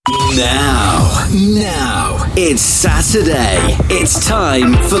Now, it's Saturday. It's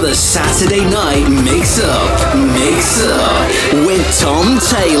time for the Saturday Night Mix-Up with Tom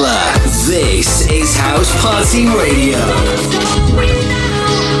Taylor. This is House Party Radio.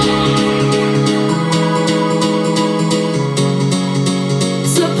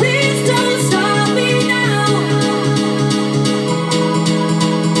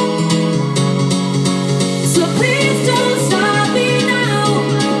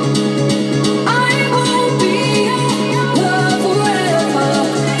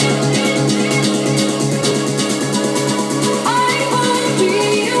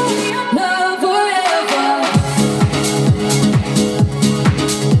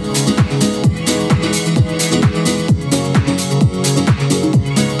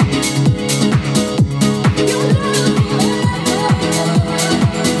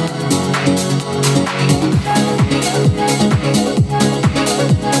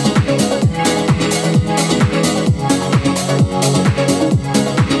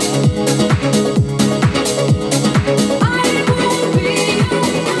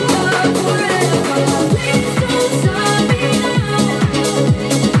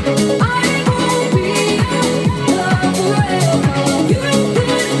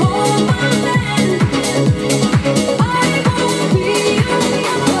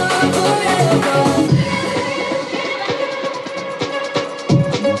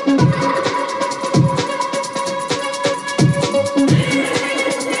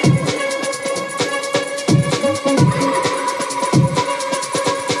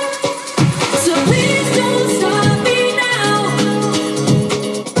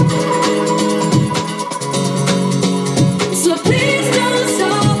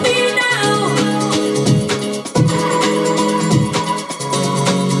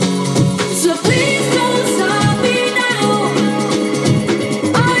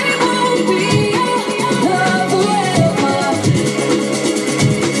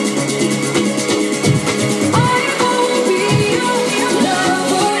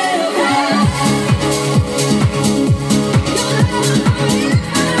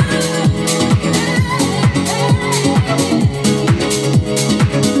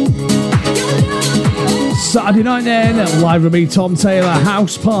 Saturday night then, live with me, Tom Taylor,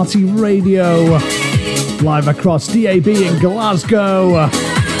 House Party Radio, live across DAB in Glasgow,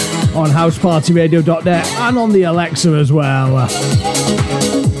 on housepartyradio.net and on the Alexa as well.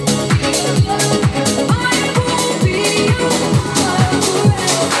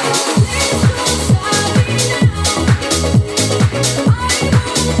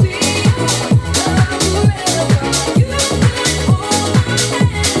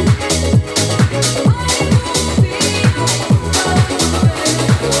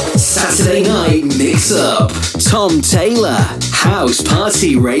 Saturday Night Mix-Up. Tom Taylor, House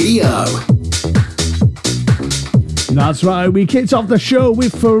Party Radio. That's right, we kicked off the show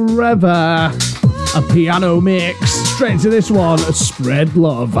with Forever, a piano mix. Straight into this one, Spread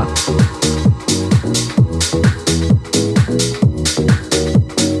Love.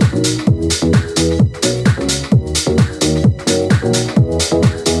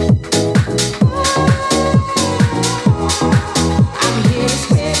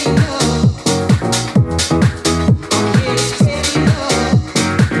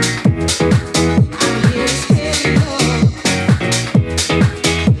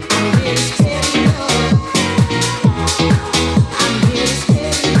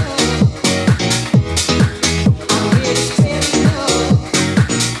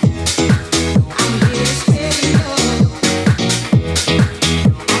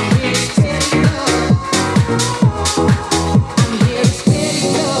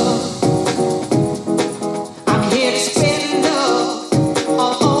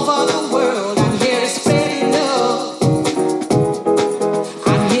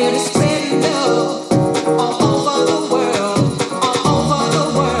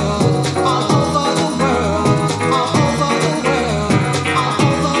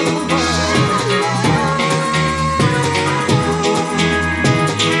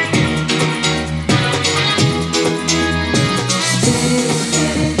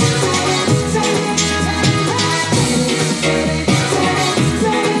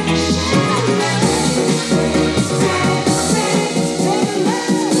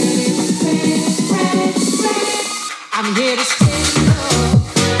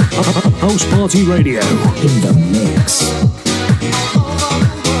 House Party Radio in the mix.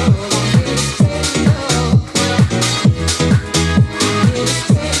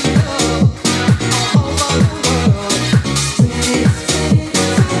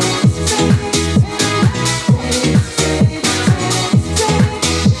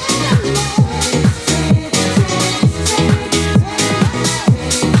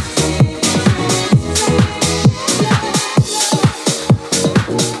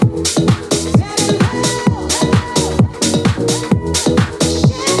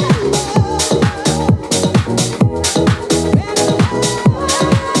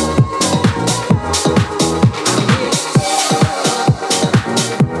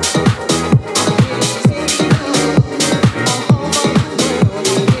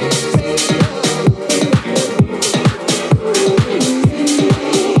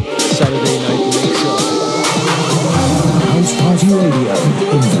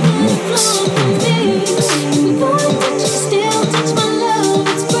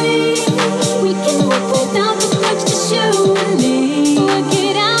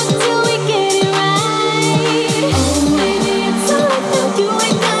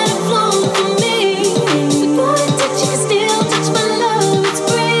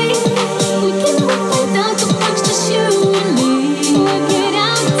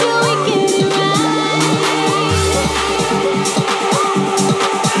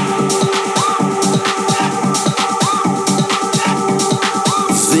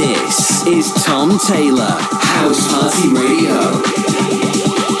 This is Tom Taylor, House Party Radio.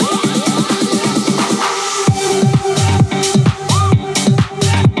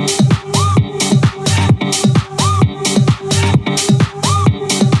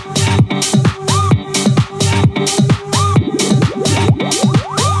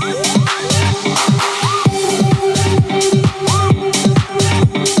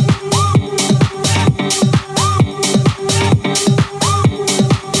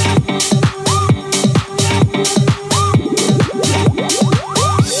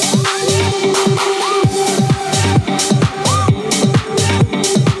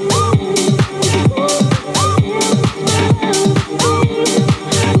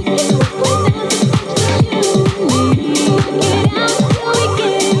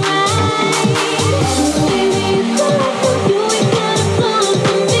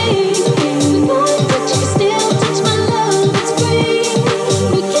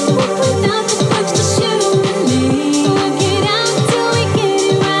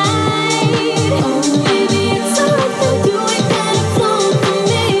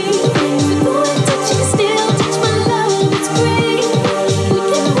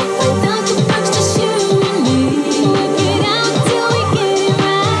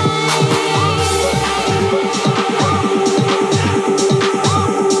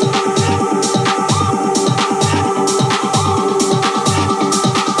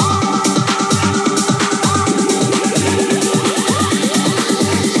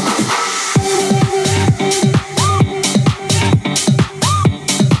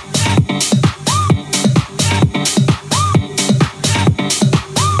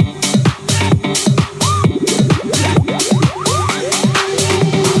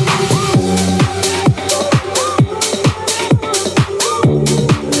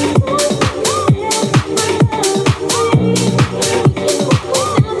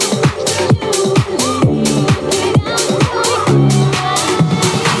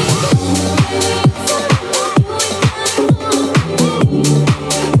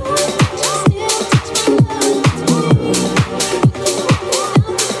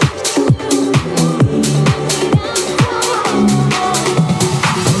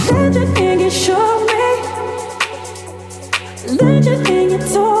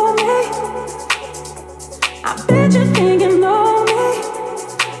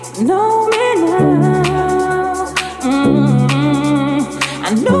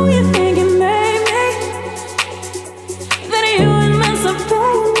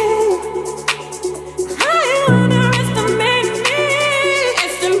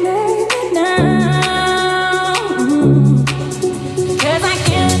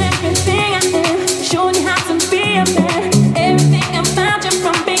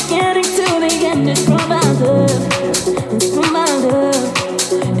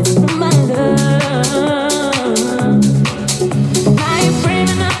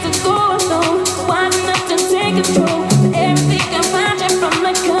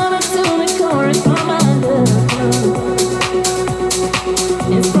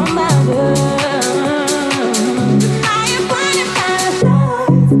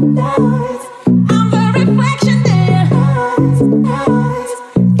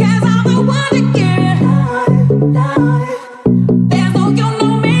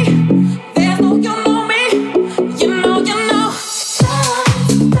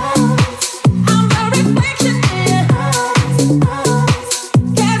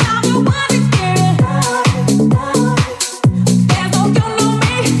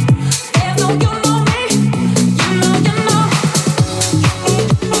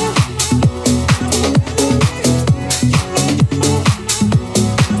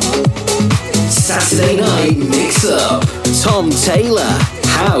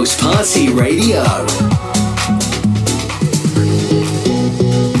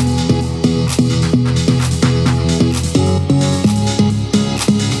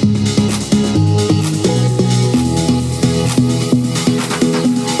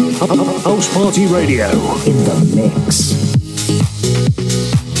 House Party Radio in the mix.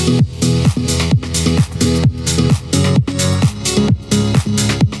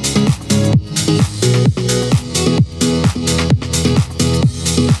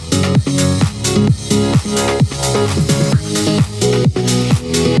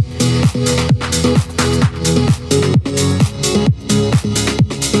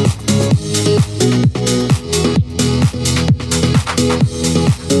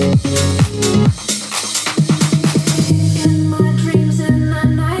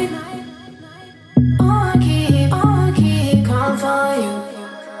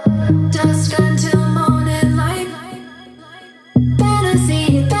 Dusk until morning light.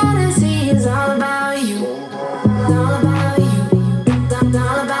 Fantasy, fantasy.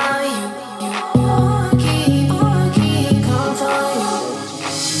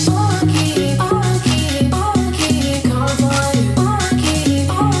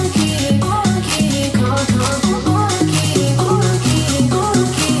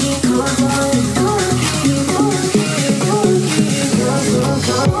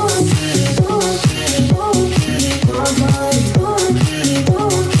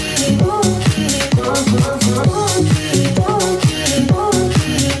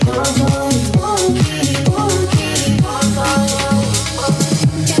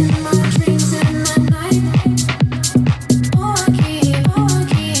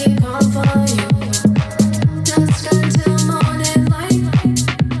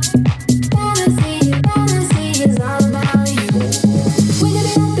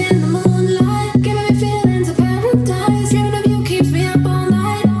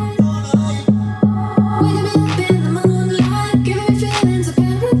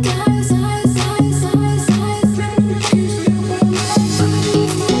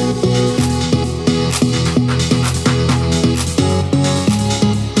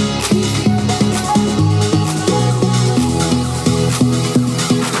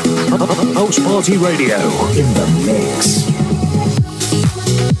 House Party Radio in the mix.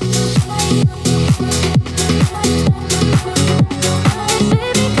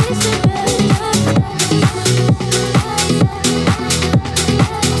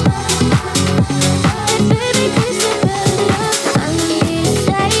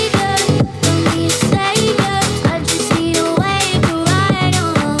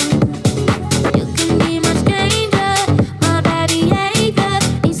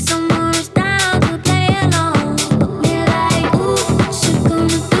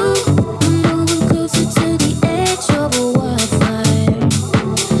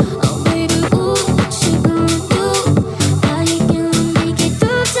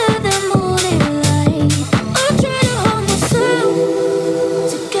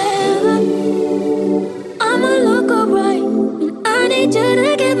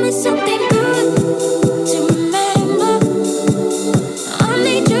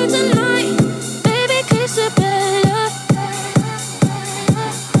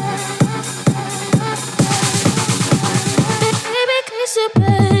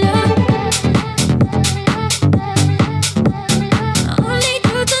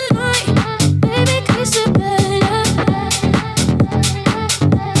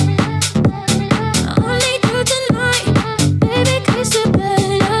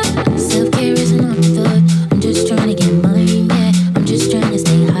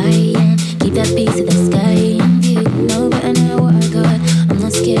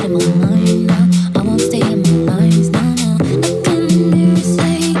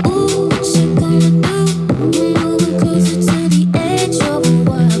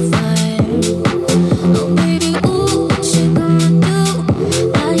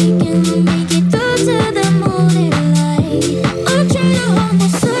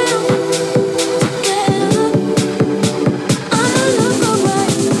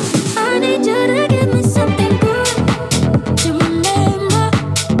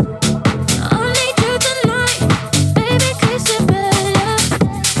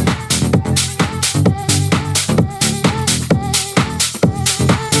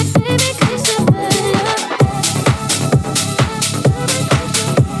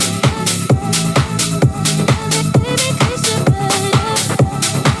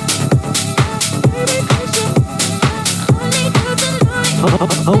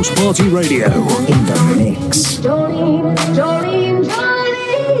 House Party Radio in the mix. Jolene, Jolene,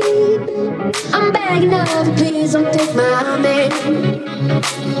 Jolene, I'm begging of you, please don't take my name.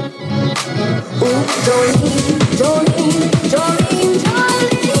 Ooh, Jolene, Jolene, Jolene,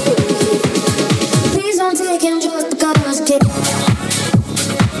 Jolene, please don't take him just because he can.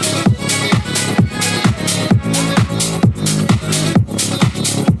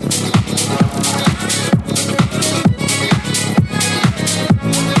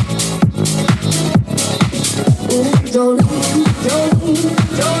 Jolene, Jolene, Jolene,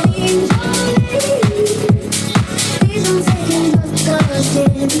 Jolene, please don't take him just because he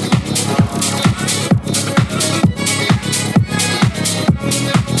can.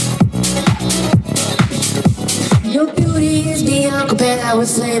 Your beauty is beyond compare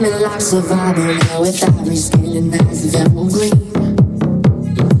with flaming locks of ivory, with ivory skin and eyes of emerald green.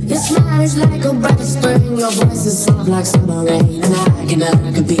 Your smile is like a bright spring, your voice is soft like summer rain, and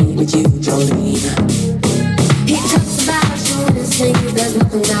I could be with you, Jolene. He talks about you in his sleep. There's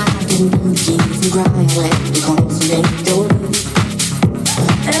nothing I can do to keep from crying when he calls me Jolene.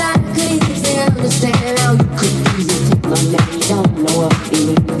 And I could easily understand how you could easily take my name. You don't know what you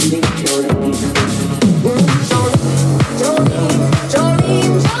mean to me, Jolene. Jolene, Jolene,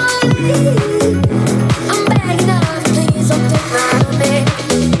 Jolene, Jolene, I'm begging of you, please don't take my name.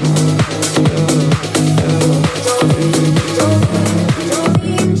 Jolene, Jolene,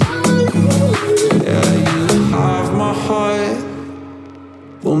 Jolene, Jolene. Yeah, my heart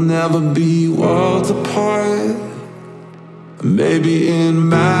will never be worlds apart. Maybe in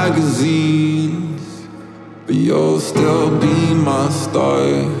magazines, but you'll still be my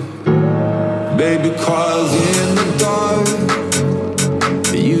star. Baby, 'cause in the dark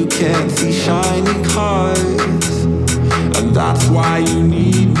you can't see shiny cars, and that's why you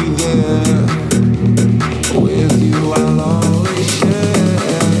need me there. With you I'll always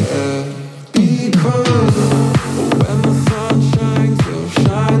share, because when the sun shines, we'll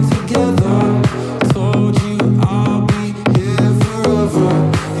shine together. Told you I'll be here forever.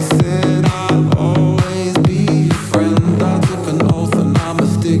 You said I'll always be your friend. I took an oath and I'ma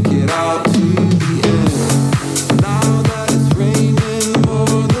stick it out to the end. Now that it's raining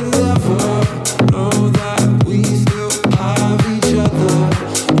more than ever, know that we still have each other.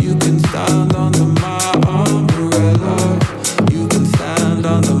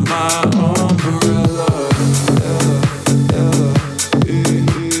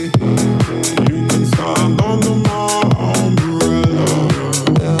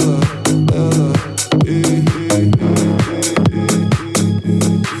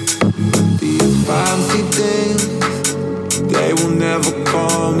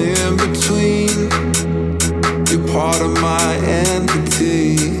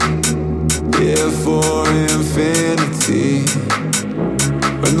 for infinity.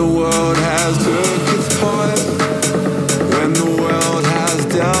 When the world has took its part, when the world has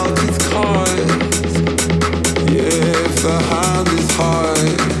dealt its cards, yeah, if the hand is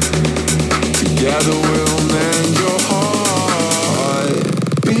hard, together we'll mend your heart.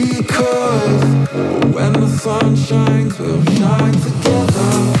 Because when the sun shines, we'll shine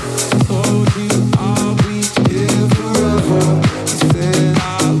together. Told you I'll be here forever. You said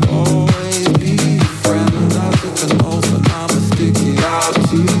I'll always be your friend. I took an oath and I'ma stick it out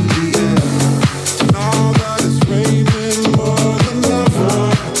to the end. Now that it's raining more than ever,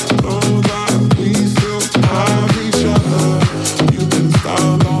 know that we still have each other. You can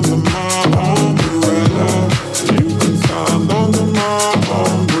stand under my umbrella. You can stand under my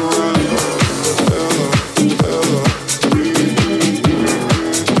umbrella. Ella, Ella,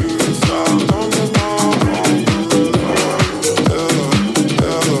 you can stand under my umbrella. Ella,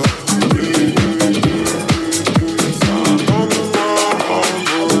 Ella, you can stand under my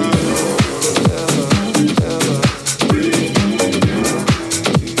umbrella.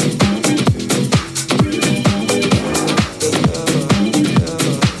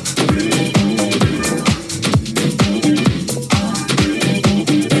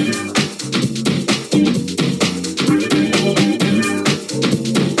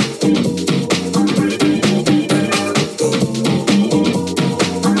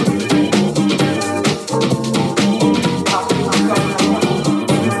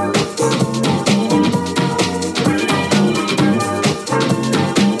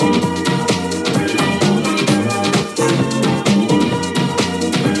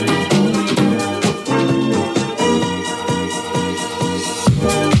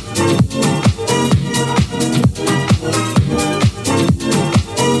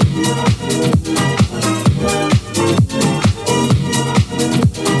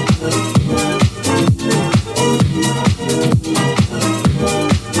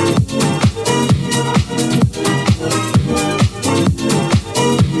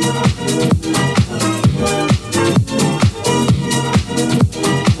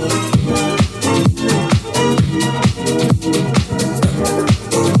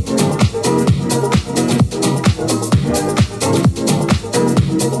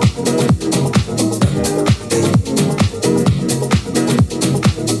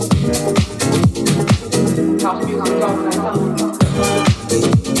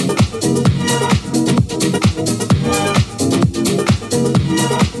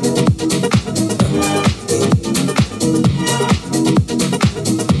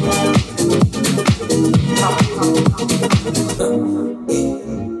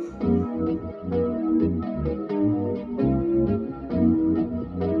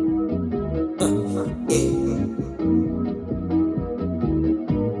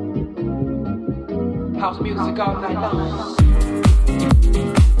 House music all night long.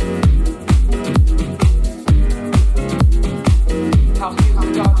 House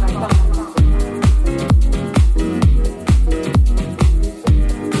music all night long.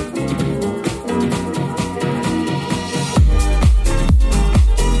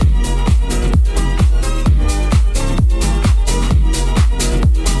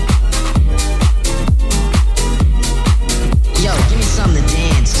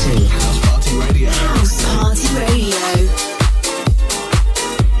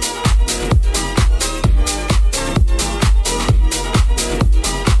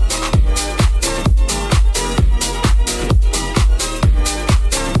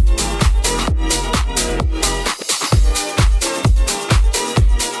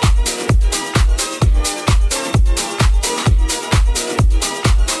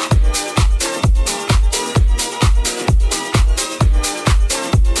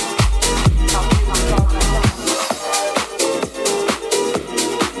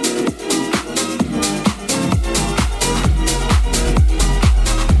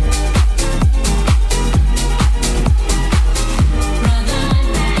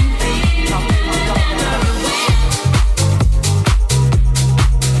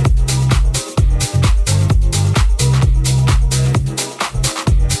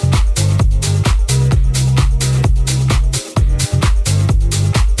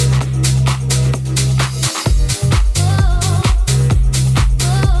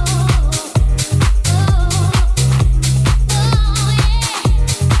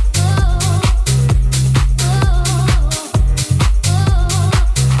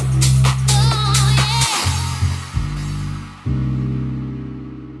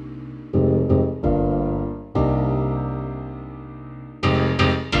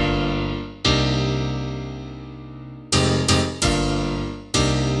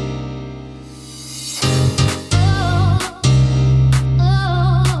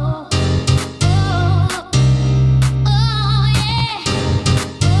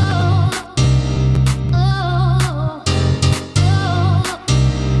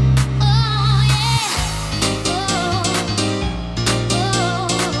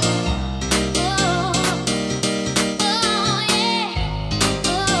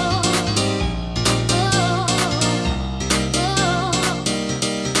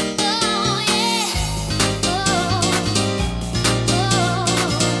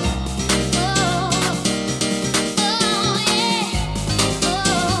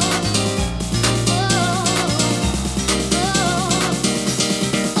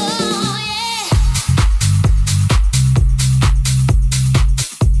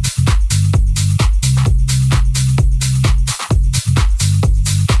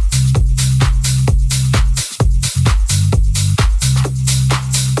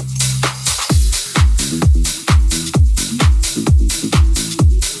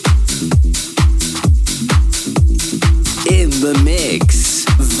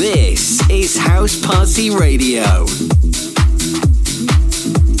 is House Party Radio.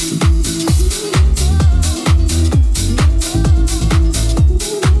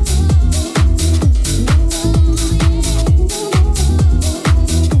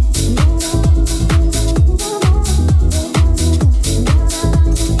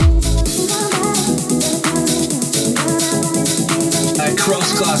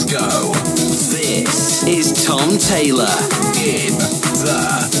 Across Glasgow, this is Tom Taylor in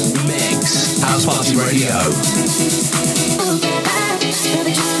the mix. House Party Radio.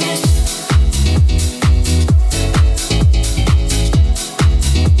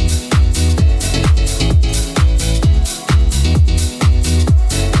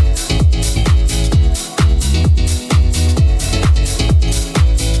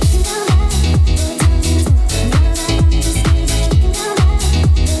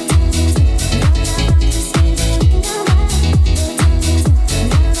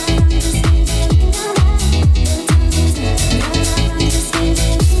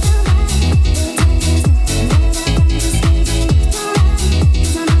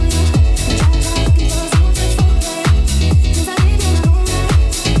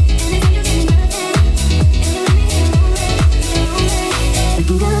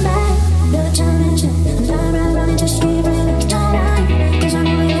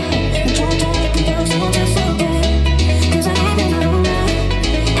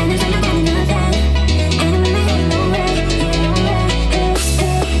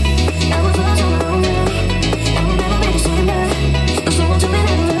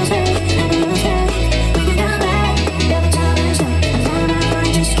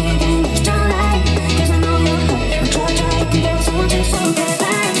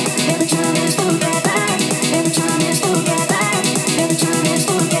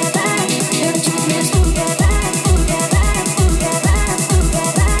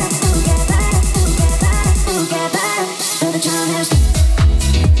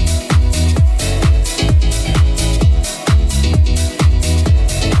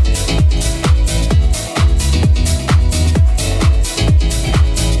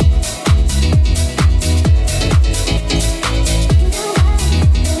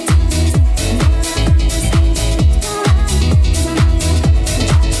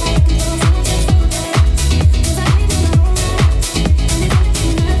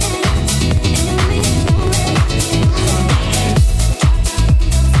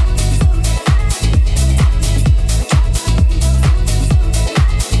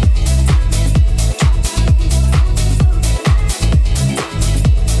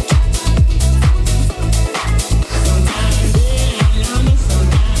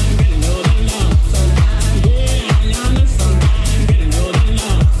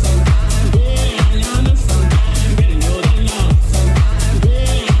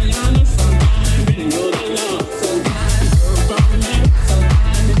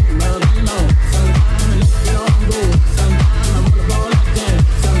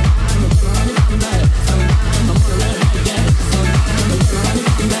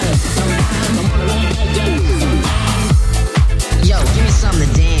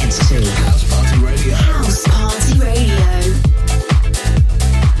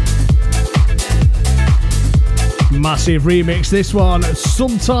 Massive remix, this one.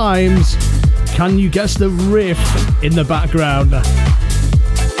 Sometimes, can you guess the riff in the background?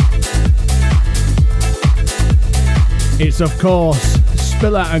 It's of course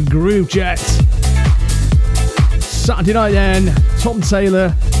Spiller and Groovejet. Saturday night then, Tom Taylor,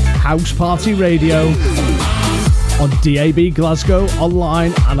 House Party Radio on DAB Glasgow,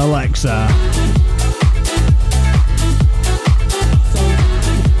 online and Alexa.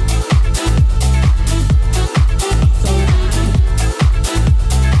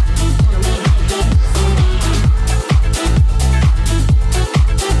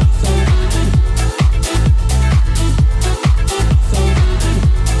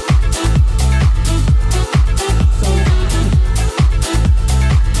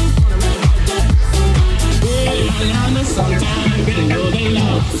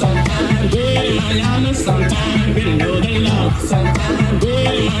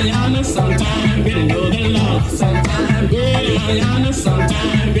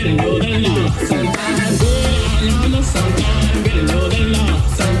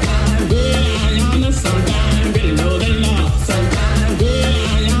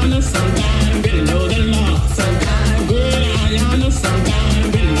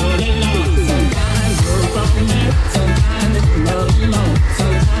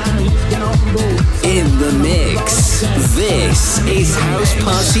 is House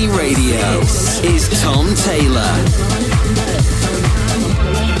Party Radio, is Tom Taylor.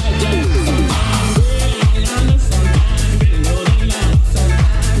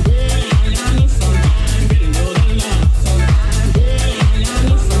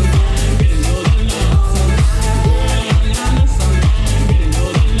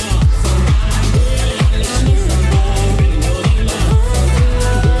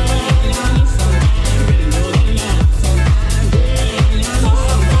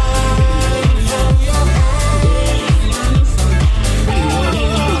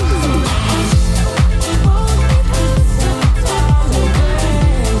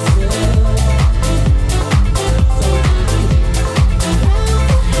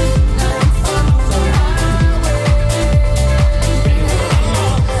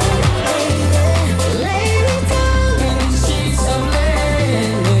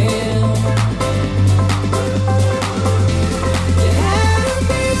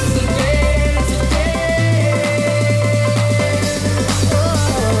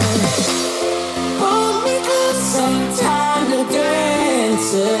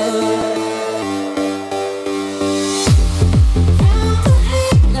 Last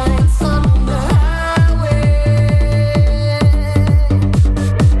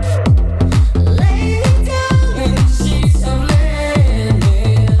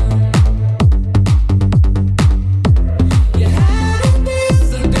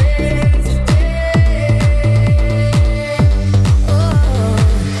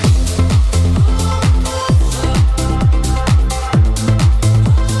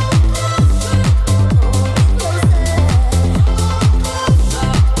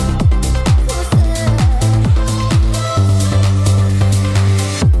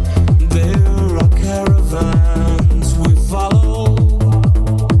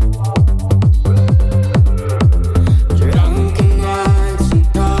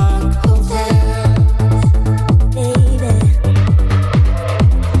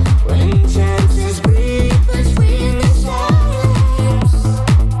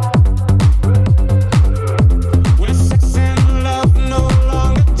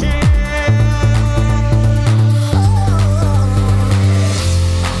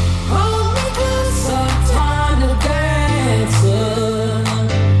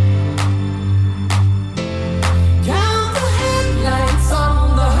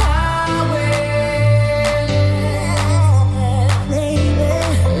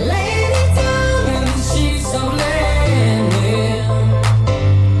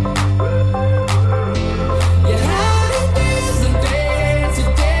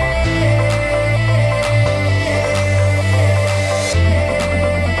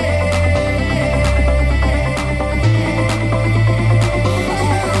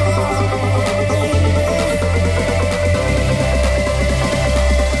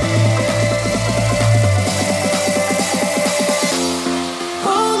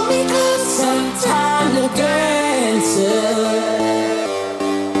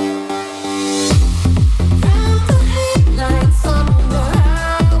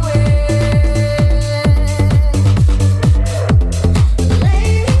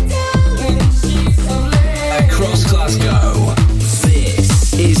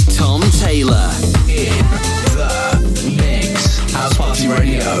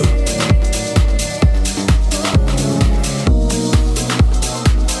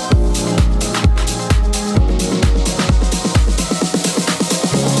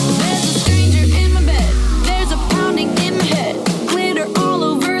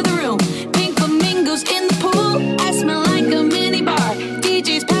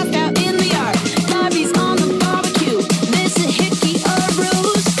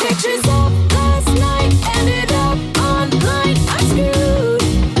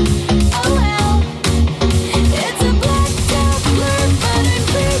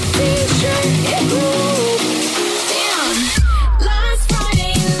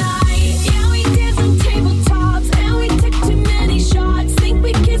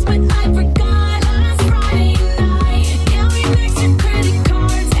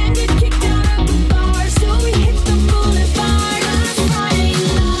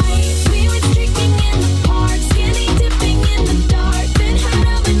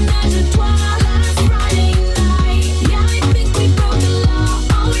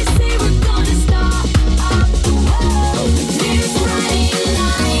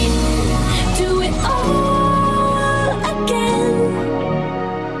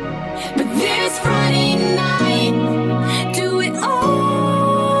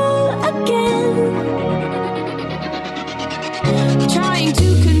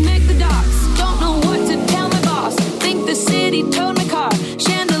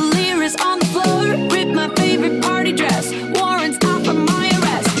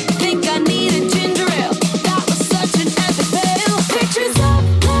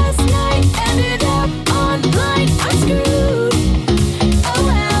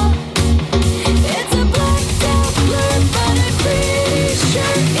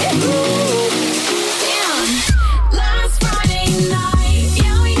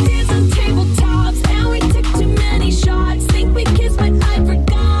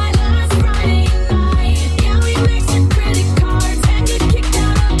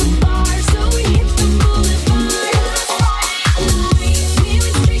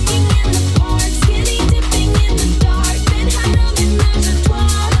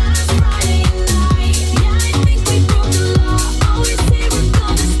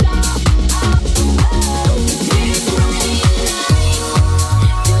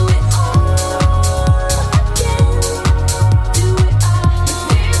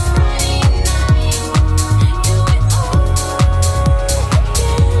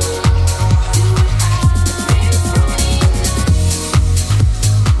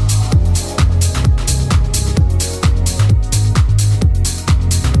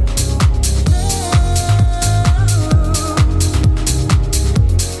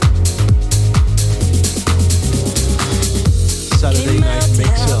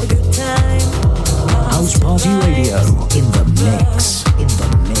mix up. House Party Radio in the mix. In the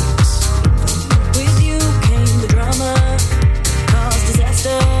mix. With you came the drama, caused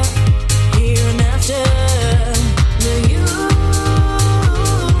disaster, here and after. But you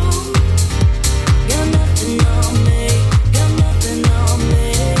got nothing on me, got nothing on me.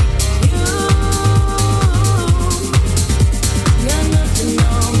 You got nothing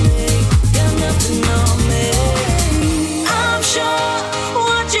on me, got nothing on me. I'm sure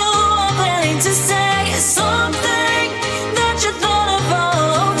what you are planning to say is something that you thought of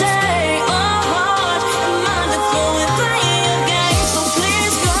all day. Oh, heart and mind are flowing, playing your game, so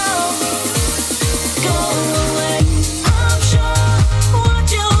please go away. I'm sure what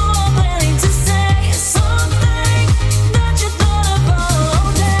you are planning to say is something that you thought of all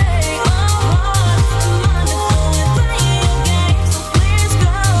day. Oh, heart and mind are flowing, playing your game, so please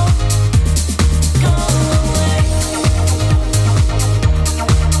go away.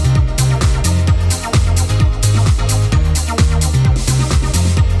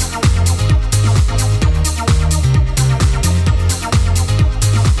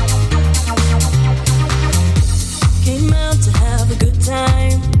 Came out to have a good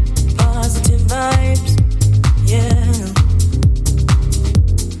time, positive vibes, yeah.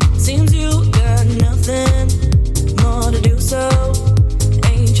 Seems you got nothing more to do, so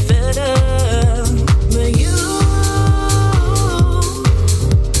ain't you fed up? But you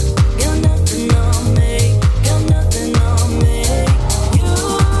got nothing on me, got nothing on me. You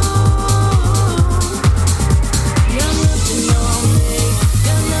got nothing on me,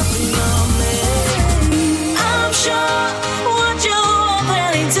 got nothing on me. I'm sure what you are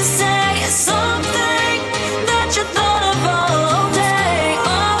planning to say is something that you thought of all day.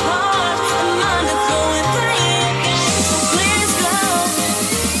 Oh, heart and mind are flowing, playing your game, so please go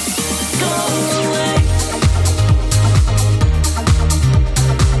away.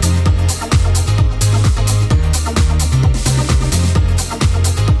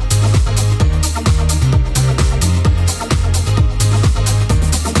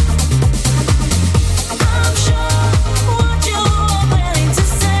 I'm sure what you are planning to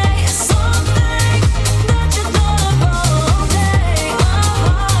say is something that you thought of all day. Oh,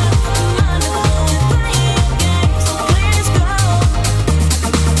 heart and mind are flowing, playing your game, so please go away.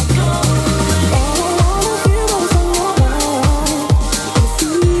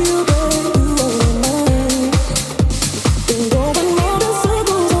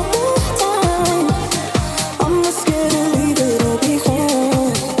 I'm not scared to leave it all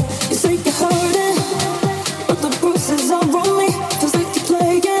behind. You say you're hurting, but the bruises are on me. Feels like you're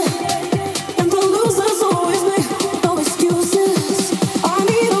playing, and the loser's always me. No excuses. I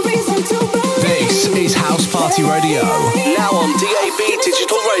need a reason to believe. This is House Party Radio, now on DAB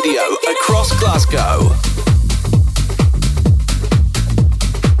Digital Radio across Glasgow.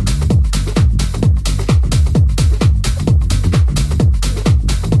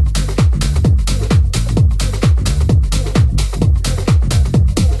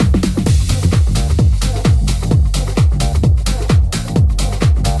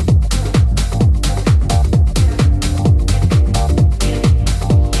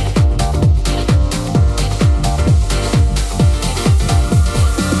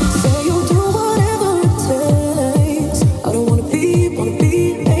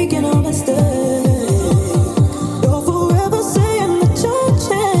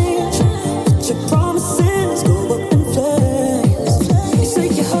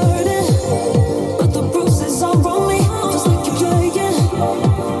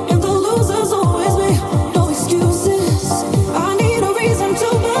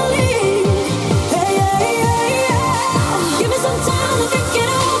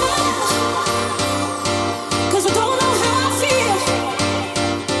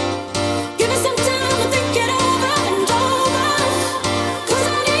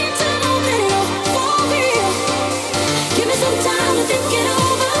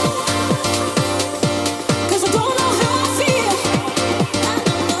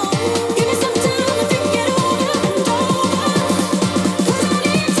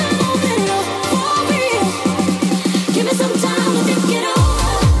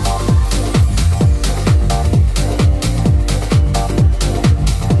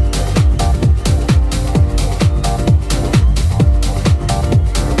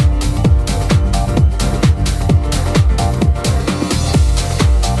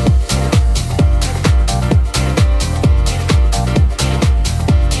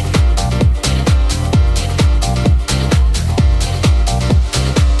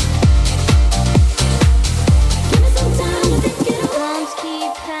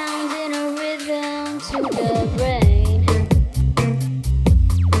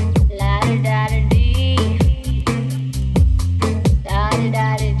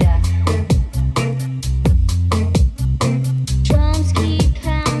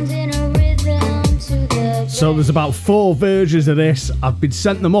 know there's about 4 versions of this. I've been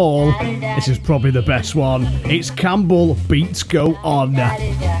sent them all. This is probably the best one. It's Campbell, Beats Go On.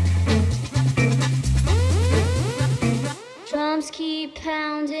 Drums keep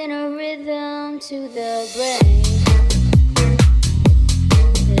pounding a rhythm to the brain.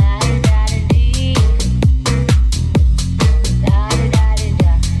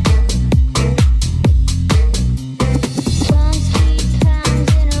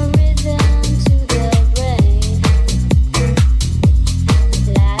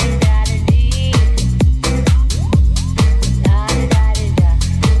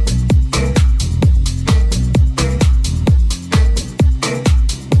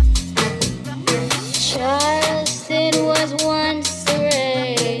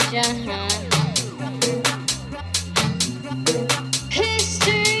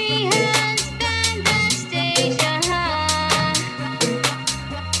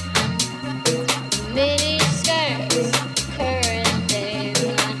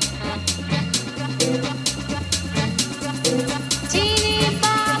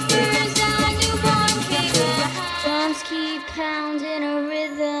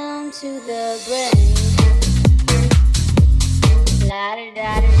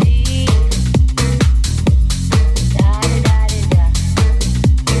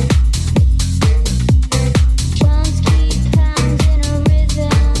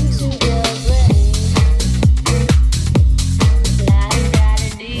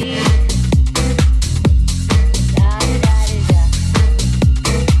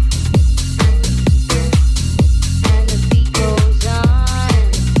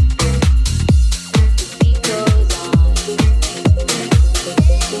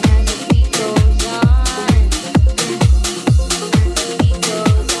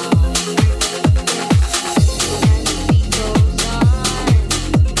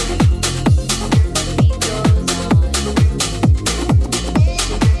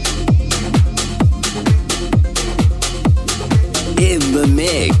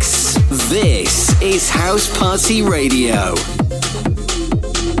 House Party Radio.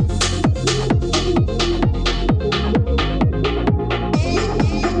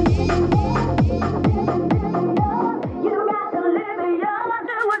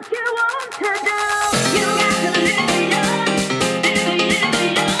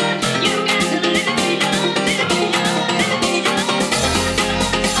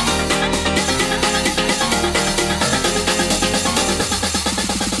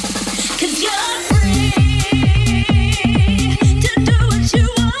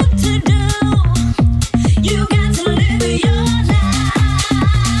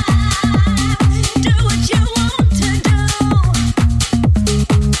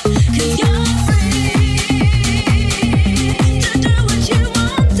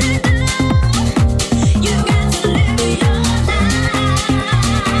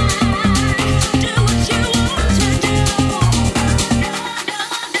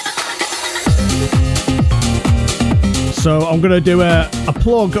 So I'm going to do a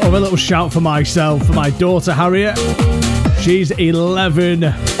plug of a little shout for myself, for my daughter Harriet. She's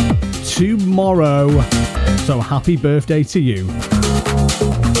 11 tomorrow. So happy birthday to you.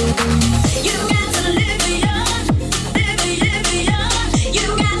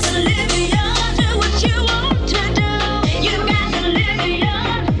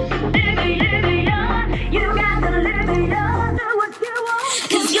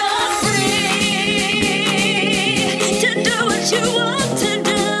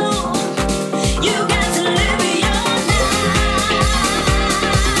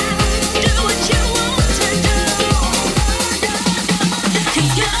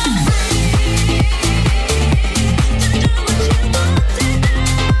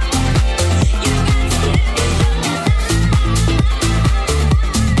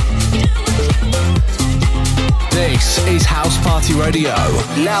 Radio,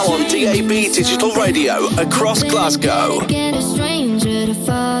 now on DAB Digital Radio across Glasgow. Get a stranger to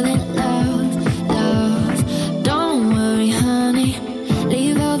fall in love, love. Don't worry, honey.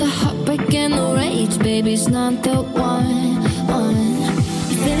 Leave all the heartbreak and the rage, baby. It's not the one.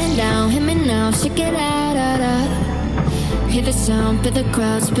 You're feeling down, hit me now, shake it out, out, out. Hear the sound, feel the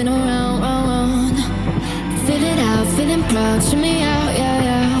crowd spin around, round, round. Feel it out, feeling proud, shimmy me out, yeah,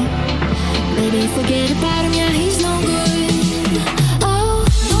 yeah. Baby, forget about him, yeah, he's no good.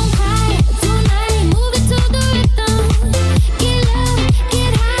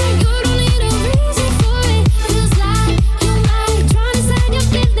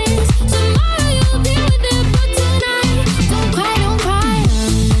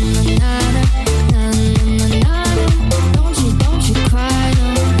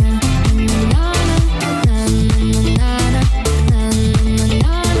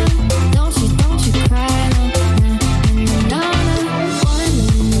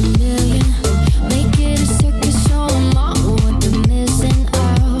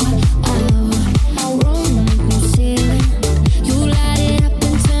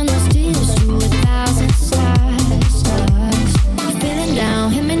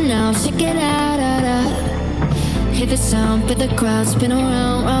 but the crowd spin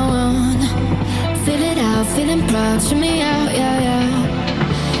around, round, round. Fill it out, feeling proud, shut me out, yeah,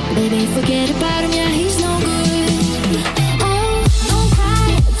 yeah. Baby, forget about him, yeah, he's no good. Oh, don't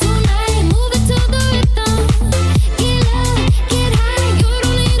cry tonight, move it to the rhythm. Get low, get high, you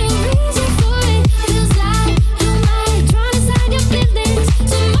don't need a reason for it. Feels like you might try to hide your feelings.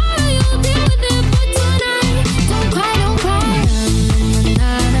 Tomorrow you'll deal with it, but tonight, don't cry, don't cry.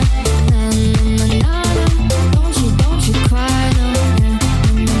 Na na na na na na. Don't you cry, no.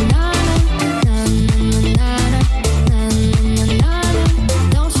 Na na na na na na.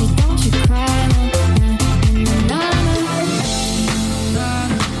 Don't you cry, no. Na na.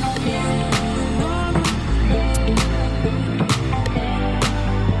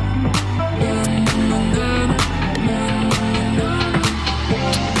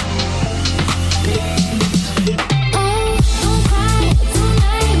 Oh, don't cry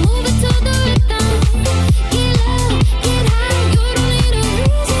tonight, move it to the rhythm. Get low, get high, you don't need a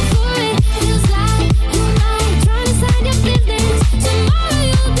reason for it. Feels like you might try to hide your feelings. Tomorrow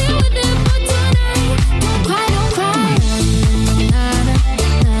you'll deal with it, but tonight, don't cry, don't cry. Na na na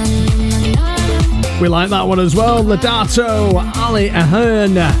na na. We like that one as well. Ladato, Ali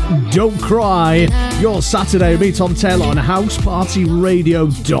Ahern, Don't Cry. Your Saturday with me, Tom Taylor, on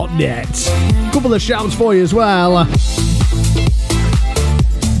housepartyradio.net. Couple of shouts for you as well.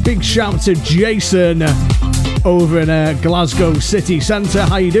 Big shout to Jason over in Glasgow city centre.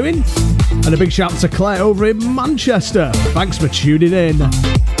 How you doing? And a big shout to Claire over in Manchester. Thanks for tuning in. Call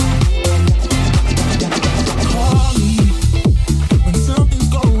me when something's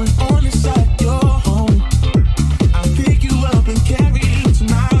going on inside your home. I'll pick you up and carry you to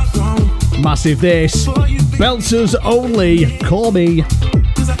my throne. Massive this. Belters only. Call me.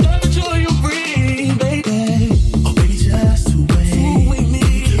 'Cause I love the joy you bring, baby. Oh, baby, just to wait. Fool with me,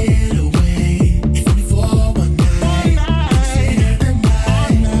 get away. If only for one night. Say the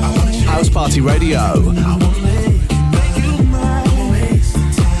night. I wanna show House Party Radio. I wanna make you mine. Don't waste the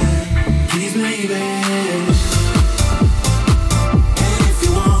time, please, baby. And if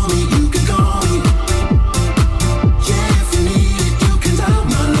you want me, you can call me. Yeah, if you need it, you can doubt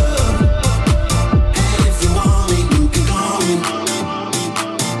my love. And if you want me, you can call me.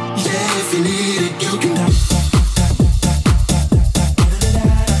 Yeah, if you need it, you can doubt.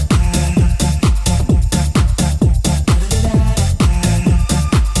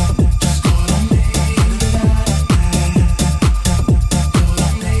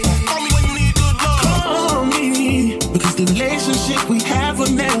 Call me when you need good love. Call me, because the relationship we have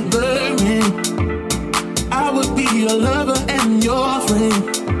will never end. I would be your lover and your friend.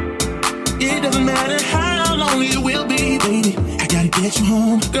 It doesn't matter how long it will be, baby. I gotta get you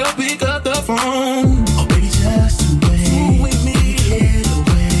home. Girl, pick up the phone. Oh, baby, just to wait. Fool with me, get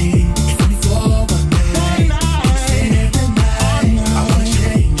away. If only for one night. Say the night. I wanna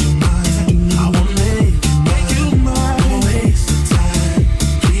change your mind. I wanna make you mine. Don't waste the time,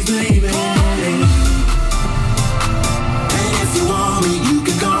 please, baby. And if you want me, you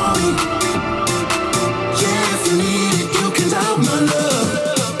can call me. Yeah, if you need it, you can doubt my love.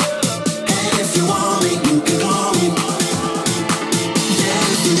 And if you want me, you can call me.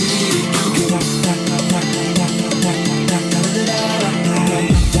 Yeah, if you need it, you can doubt.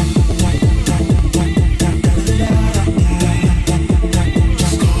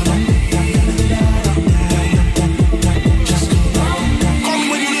 Call me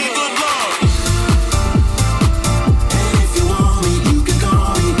when you need good love. And if you want me, you can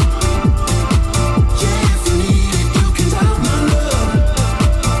call me. Yeah, if you need it, you can doubt my love.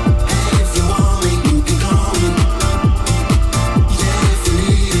 And if you want me, you can call me. Yeah, if you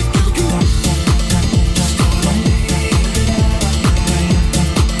need it, you can doubt.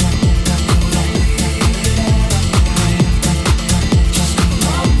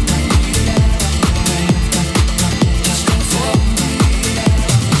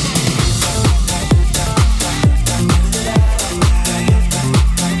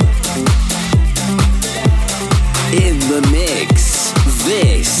 In the mix.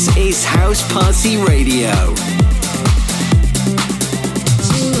 This is House Party Radio.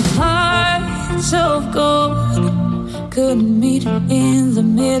 Two hearts of gold couldn't meet in the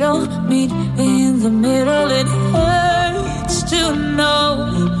middle, meet in the middle. It hurts to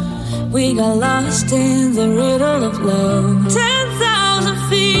know we got lost in the riddle of love. 10,000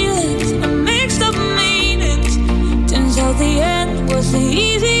 feelings and mixed up meanings. Turns out the end was the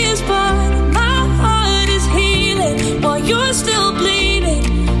easiest part. My heart is healing while you're still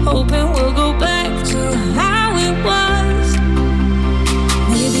bleeding, hoping we'll go back to how it was.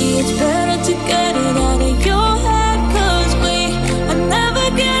 Maybe it's better to get it out of your head, 'cause we are never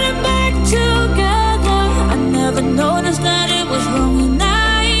getting back together. I never noticed that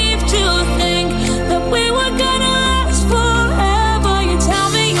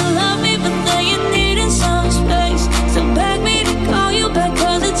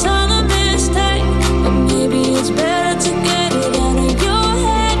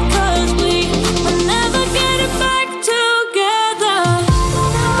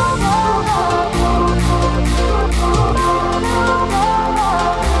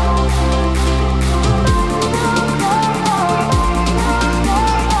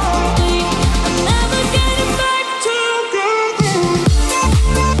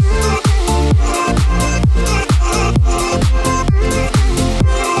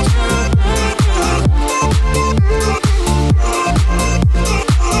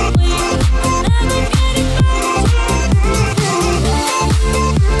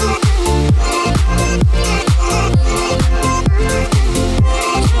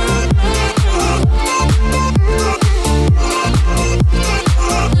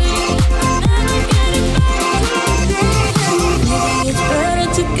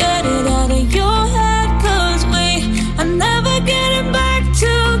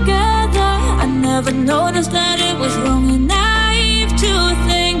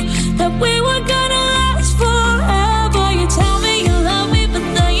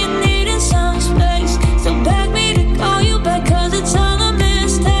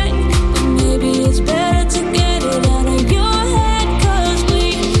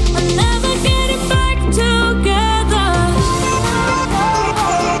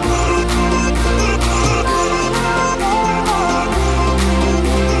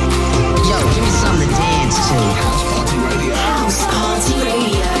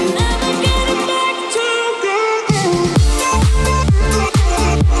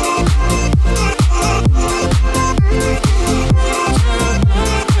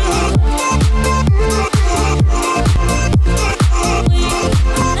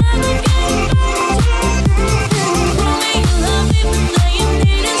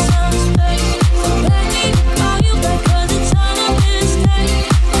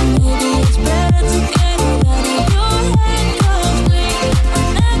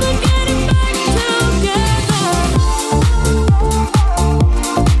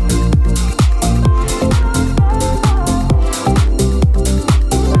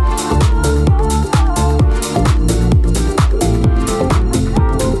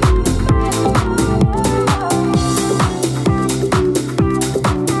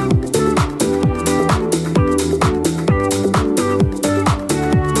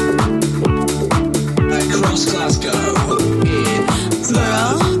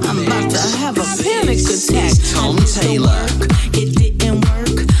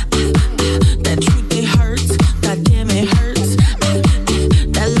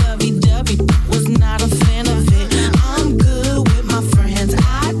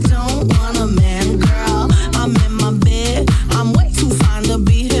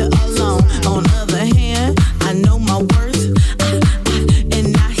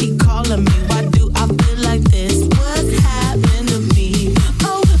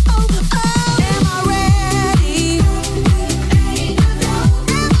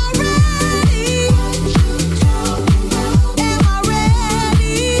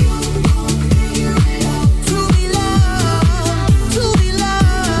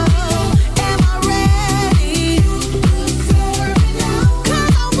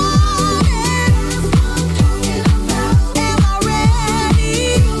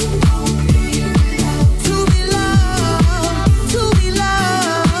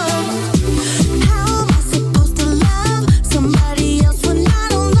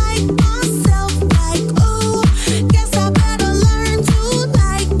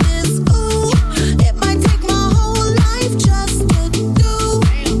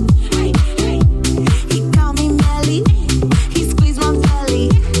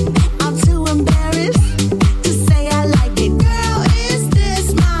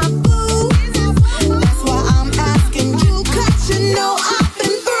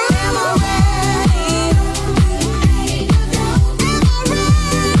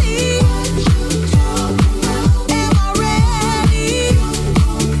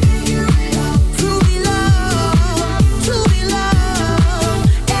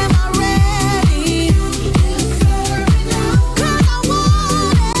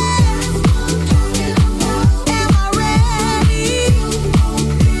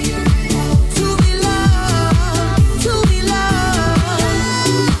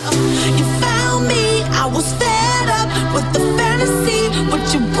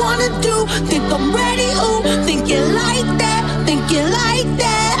wanna do. Think I'm ready, ooh, think you like that, think you like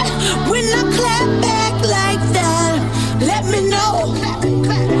that. When I clap back like that, let me know.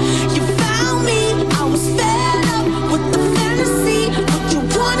 You found me, I was fed up with the fantasy. What you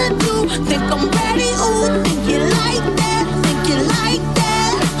wanna do, think I'm ready, ooh, think you like that, think you like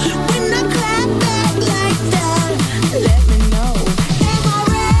that. When I clap back like that, let me know. Am I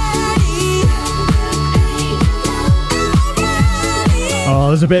ready? Oh,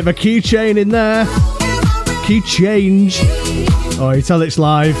 there's a bit of a key chain in there. Key change. Oh, you tell it's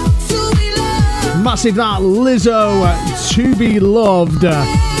live. Massive that Lizzo, To Be Loved.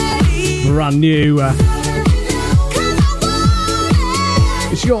 Brand new.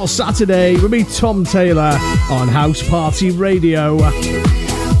 It's your Saturday with me, Tom Taylor, on House Party Radio.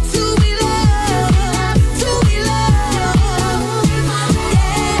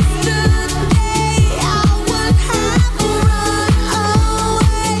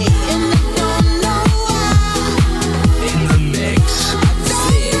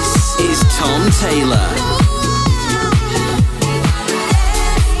 Taylor.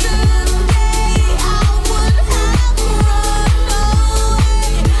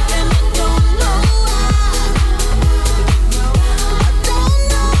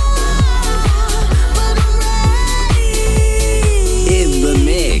 In the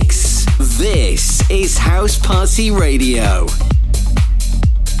mix, this is House Party Radio.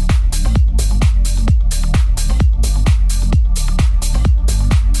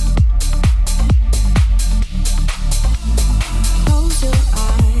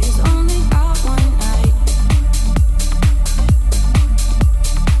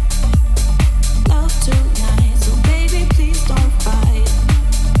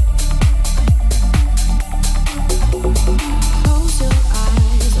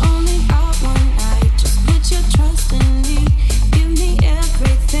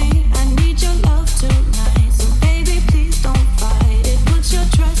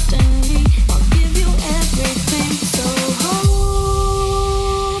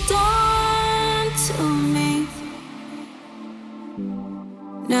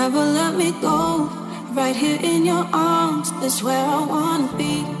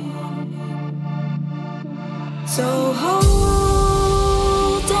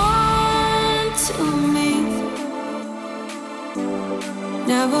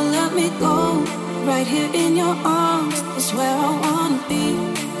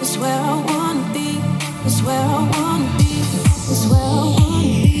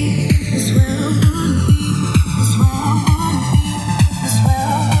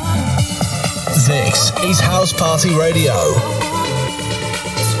 This is House Party Radio.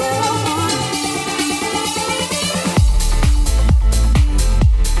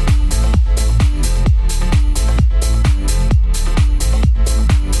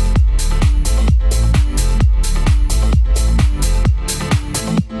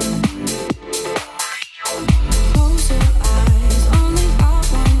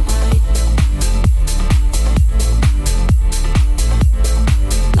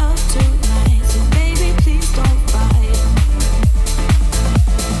 Love tonight, so baby, please don't fight.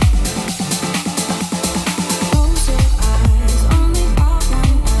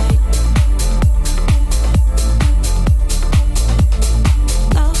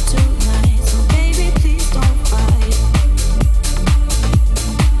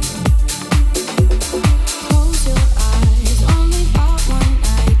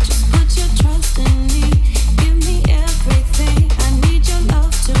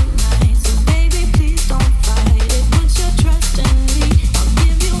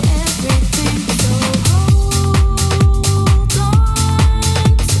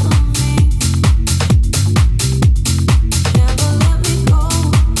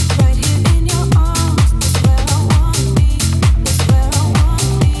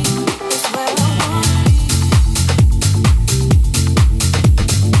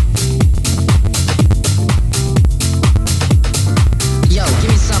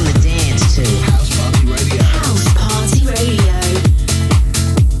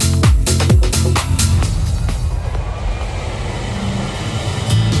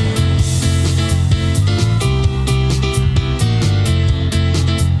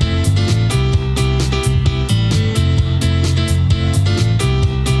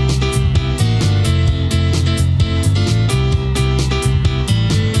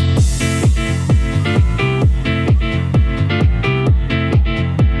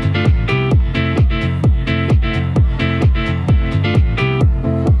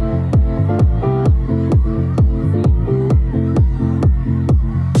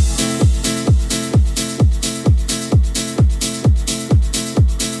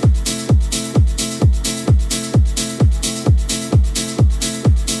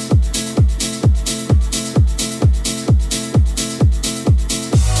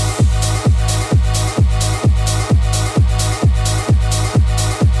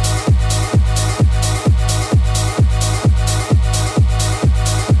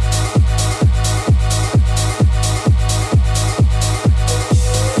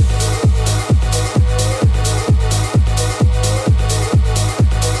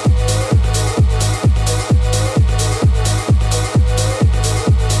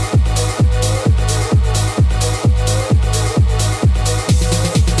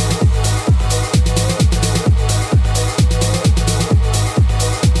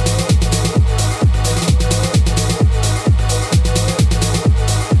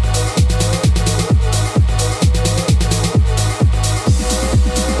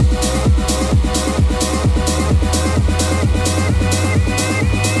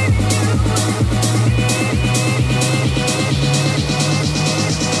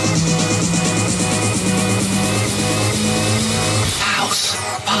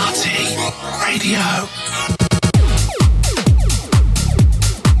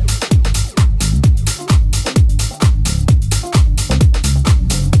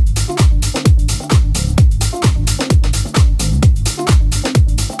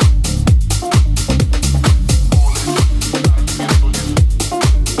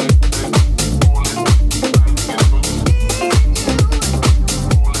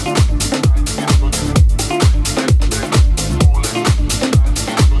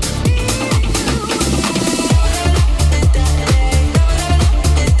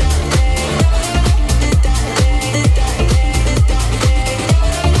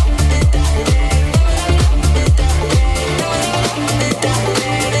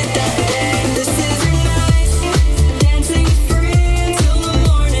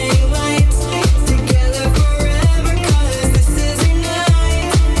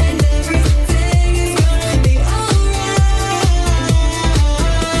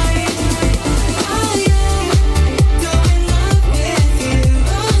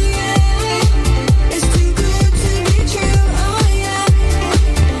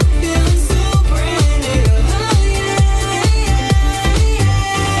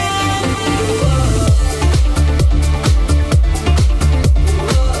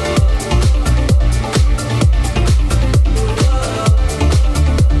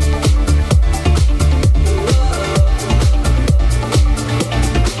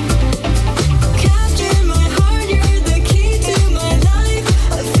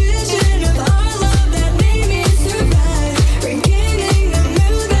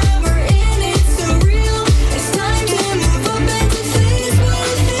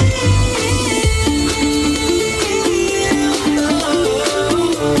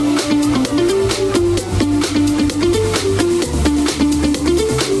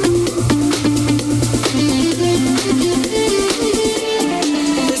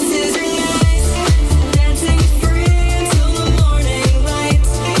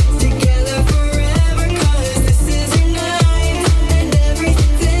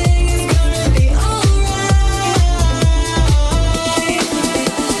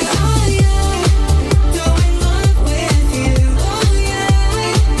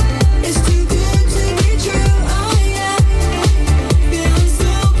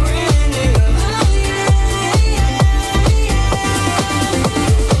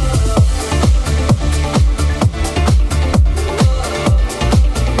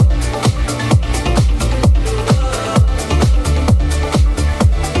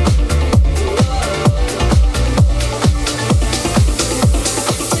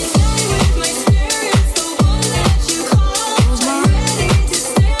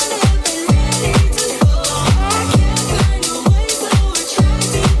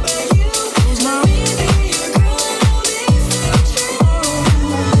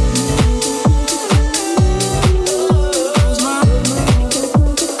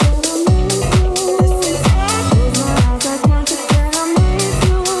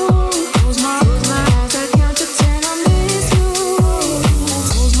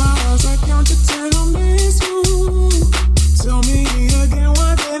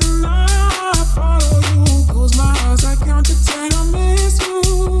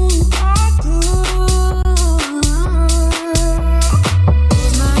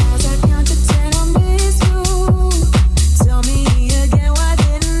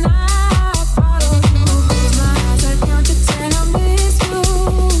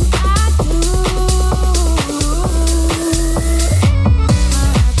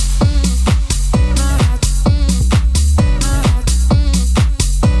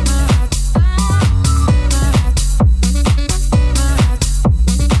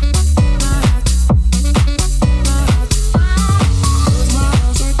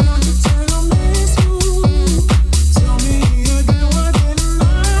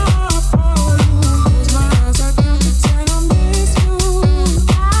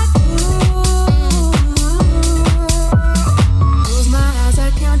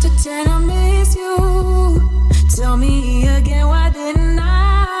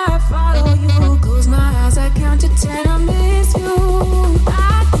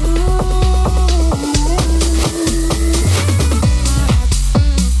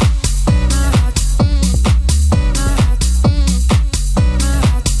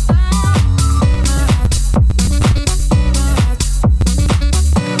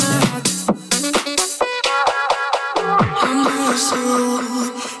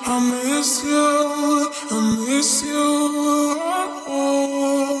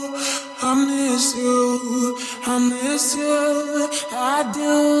 miss you, I miss you, I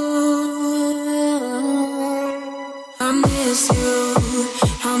do. I miss you,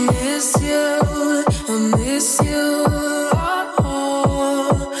 I miss you, I miss you.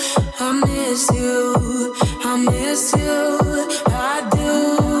 Oh, I miss you, I miss you, I do.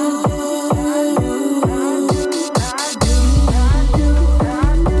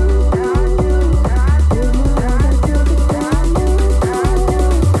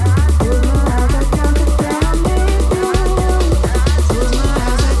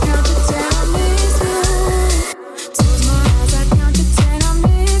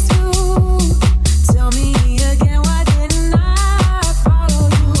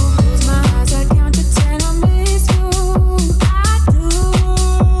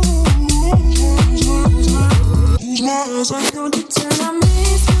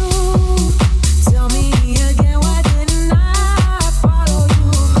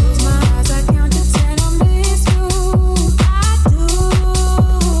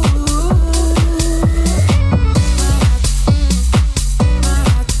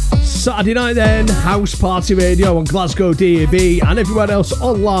 Saturday night then, House Party Radio on Glasgow DAB and everywhere else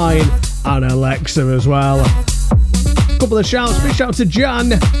online and Alexa as well. Couple of shouts, big shout to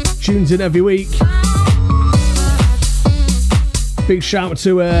Jan, tunes in every week. Big shout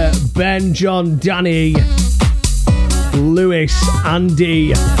to Ben, John, Danny, Lewis,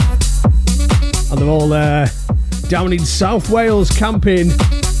 Andy, and they're all down in South Wales camping.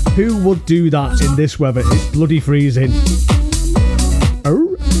 Who would do that in this weather? It's bloody freezing. Oh.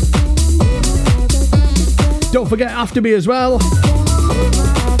 Don't forget After Me as well.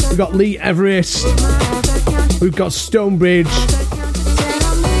 We've got Lee Everest. We've got Stonebridge.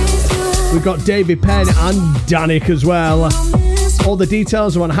 We've got David Penn and Danik as well. All the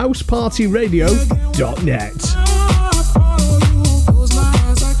details are on housepartyradio.net.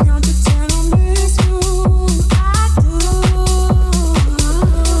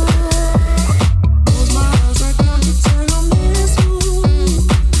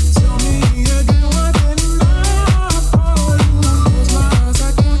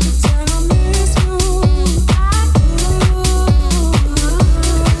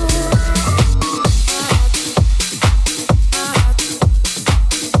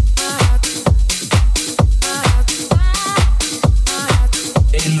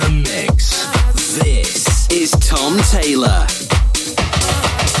 Taylor.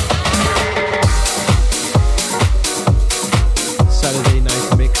 Saturday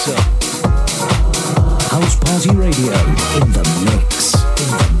night mix up. House Party Radio in the mix.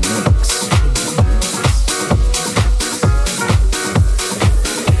 In the mix.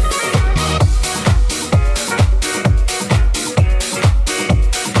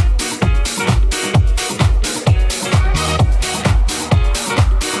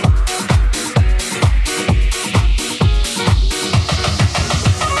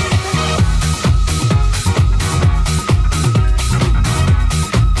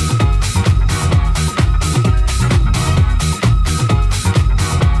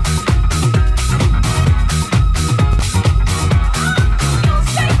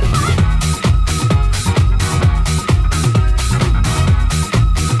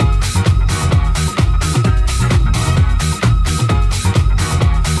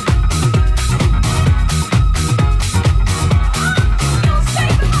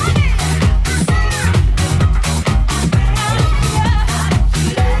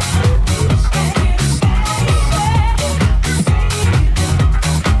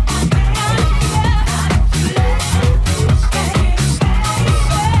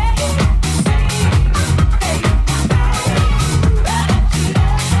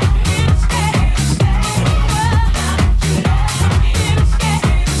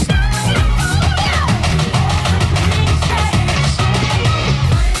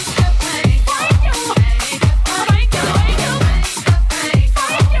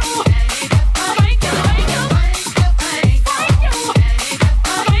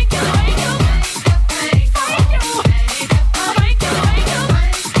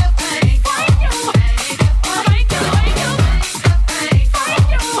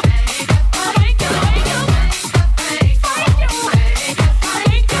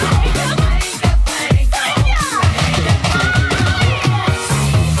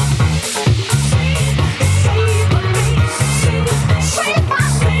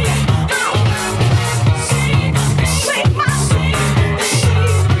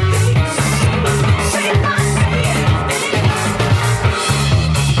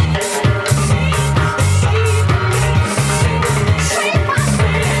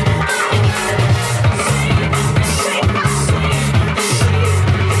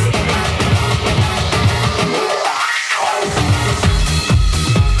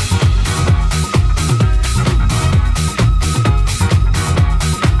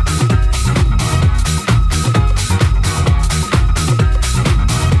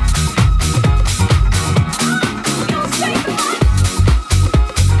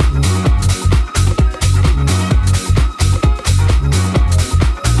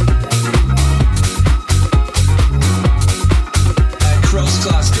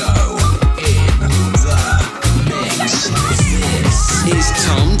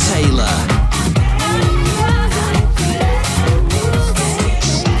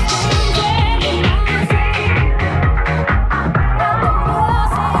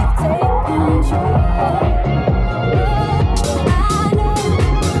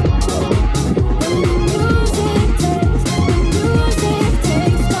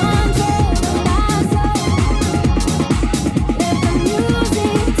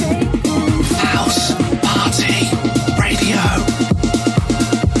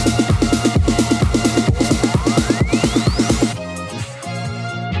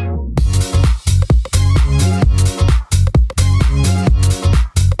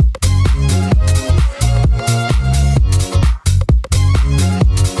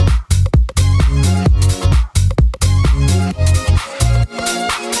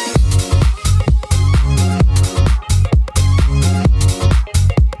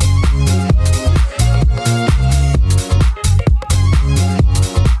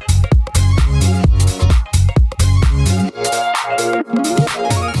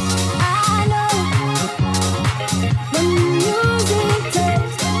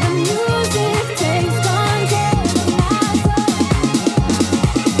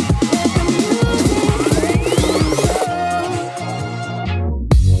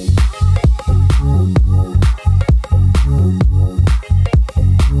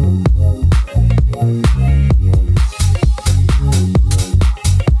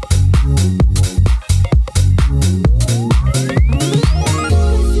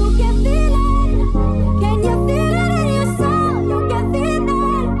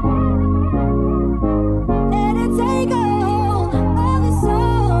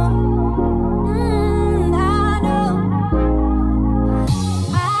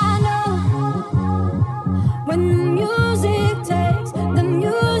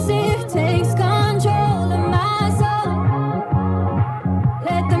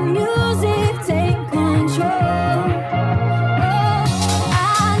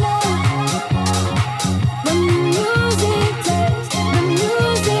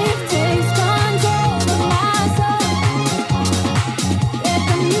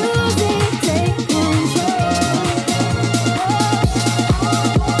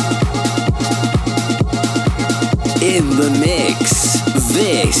 the mix.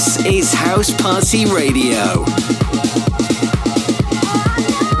 This is House Party Radio.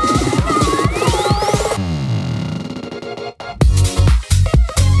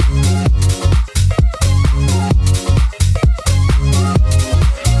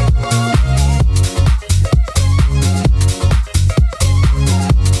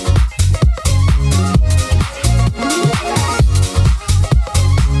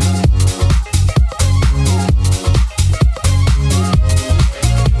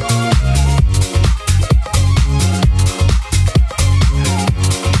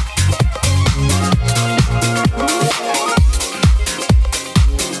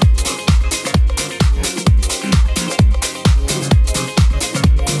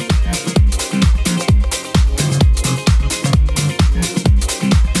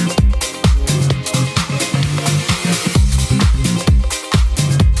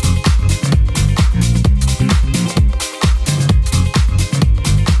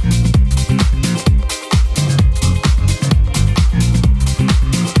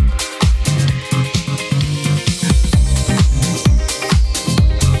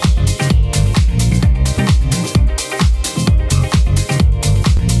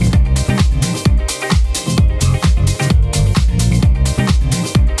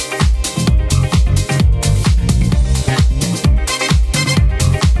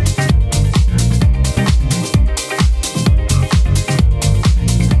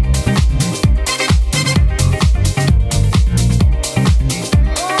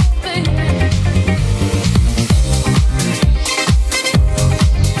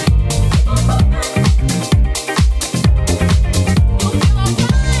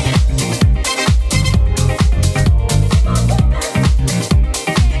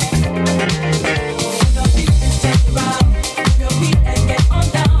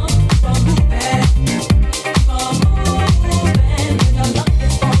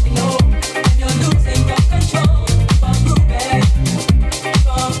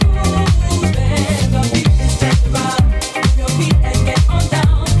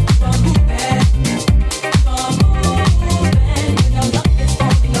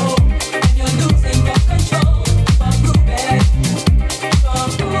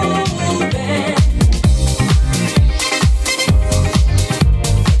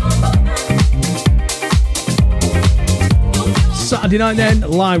 Saturday night then,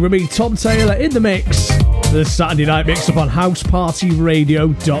 live with me, Tom Taylor, in the mix. The Saturday night mix up on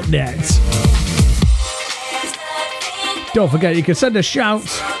housepartyradio.net. Don't forget, you can send a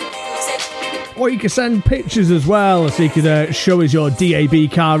shout, or you can send pictures as well, so you can show us your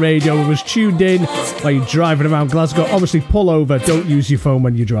DAB car radio that was tuned in while you're driving around Glasgow. Obviously, pull over, don't use your phone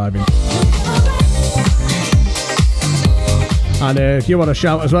when you're driving. And if you want to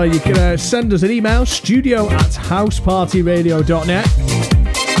shout as well, you can send us an email, studio@housepartyradio.net.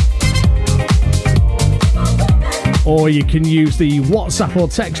 Or you can use the WhatsApp or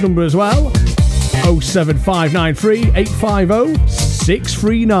text number as well, 07593 850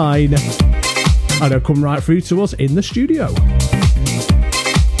 639. And it'll come right through to us in the studio.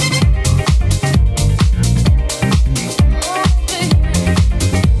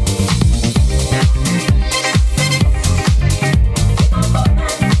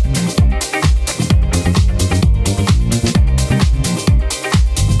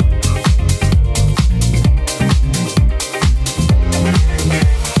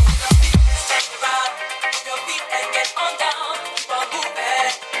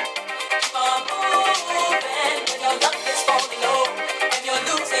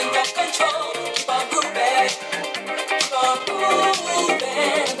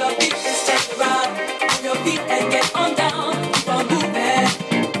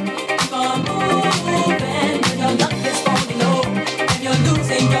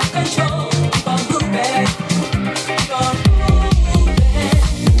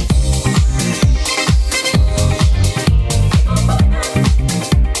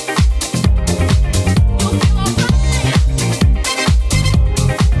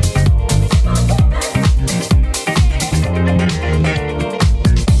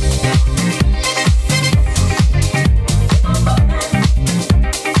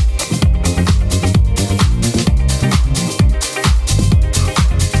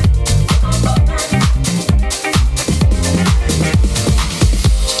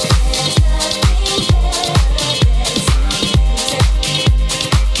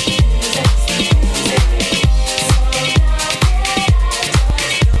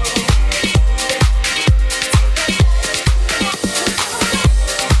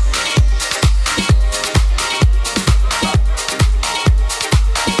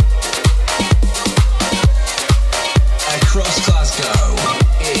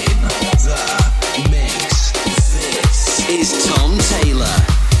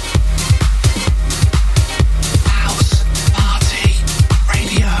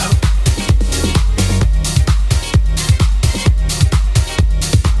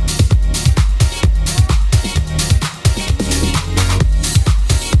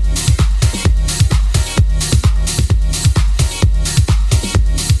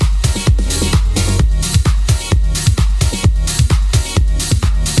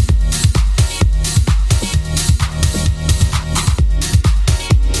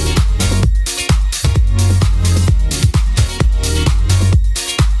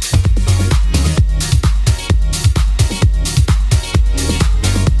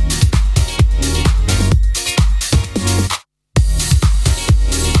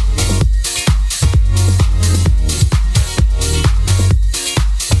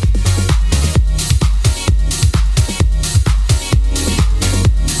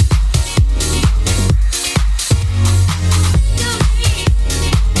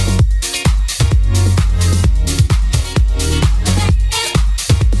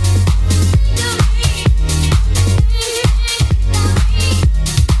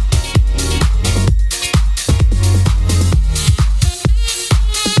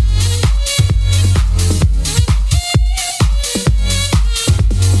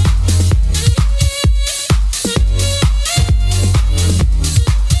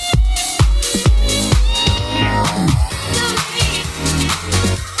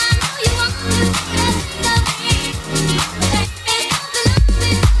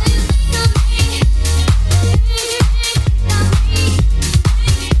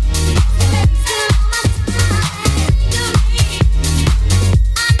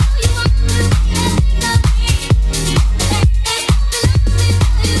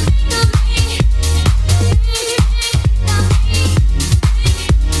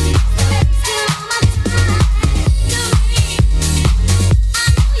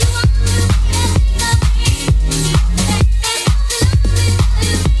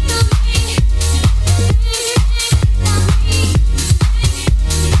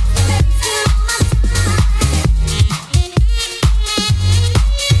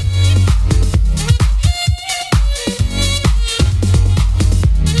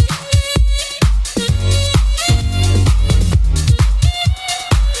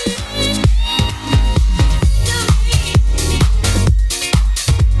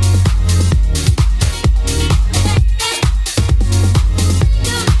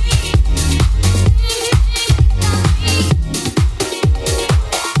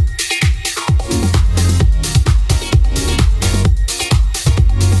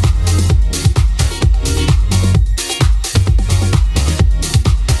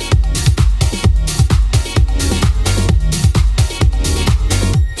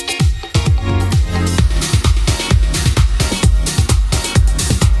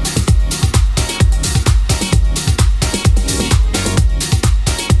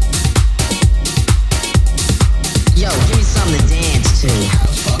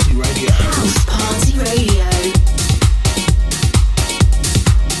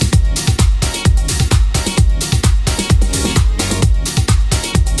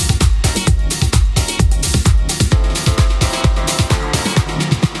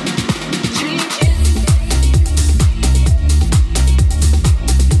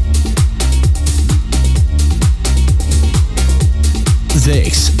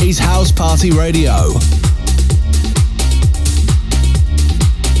 House Party Radio.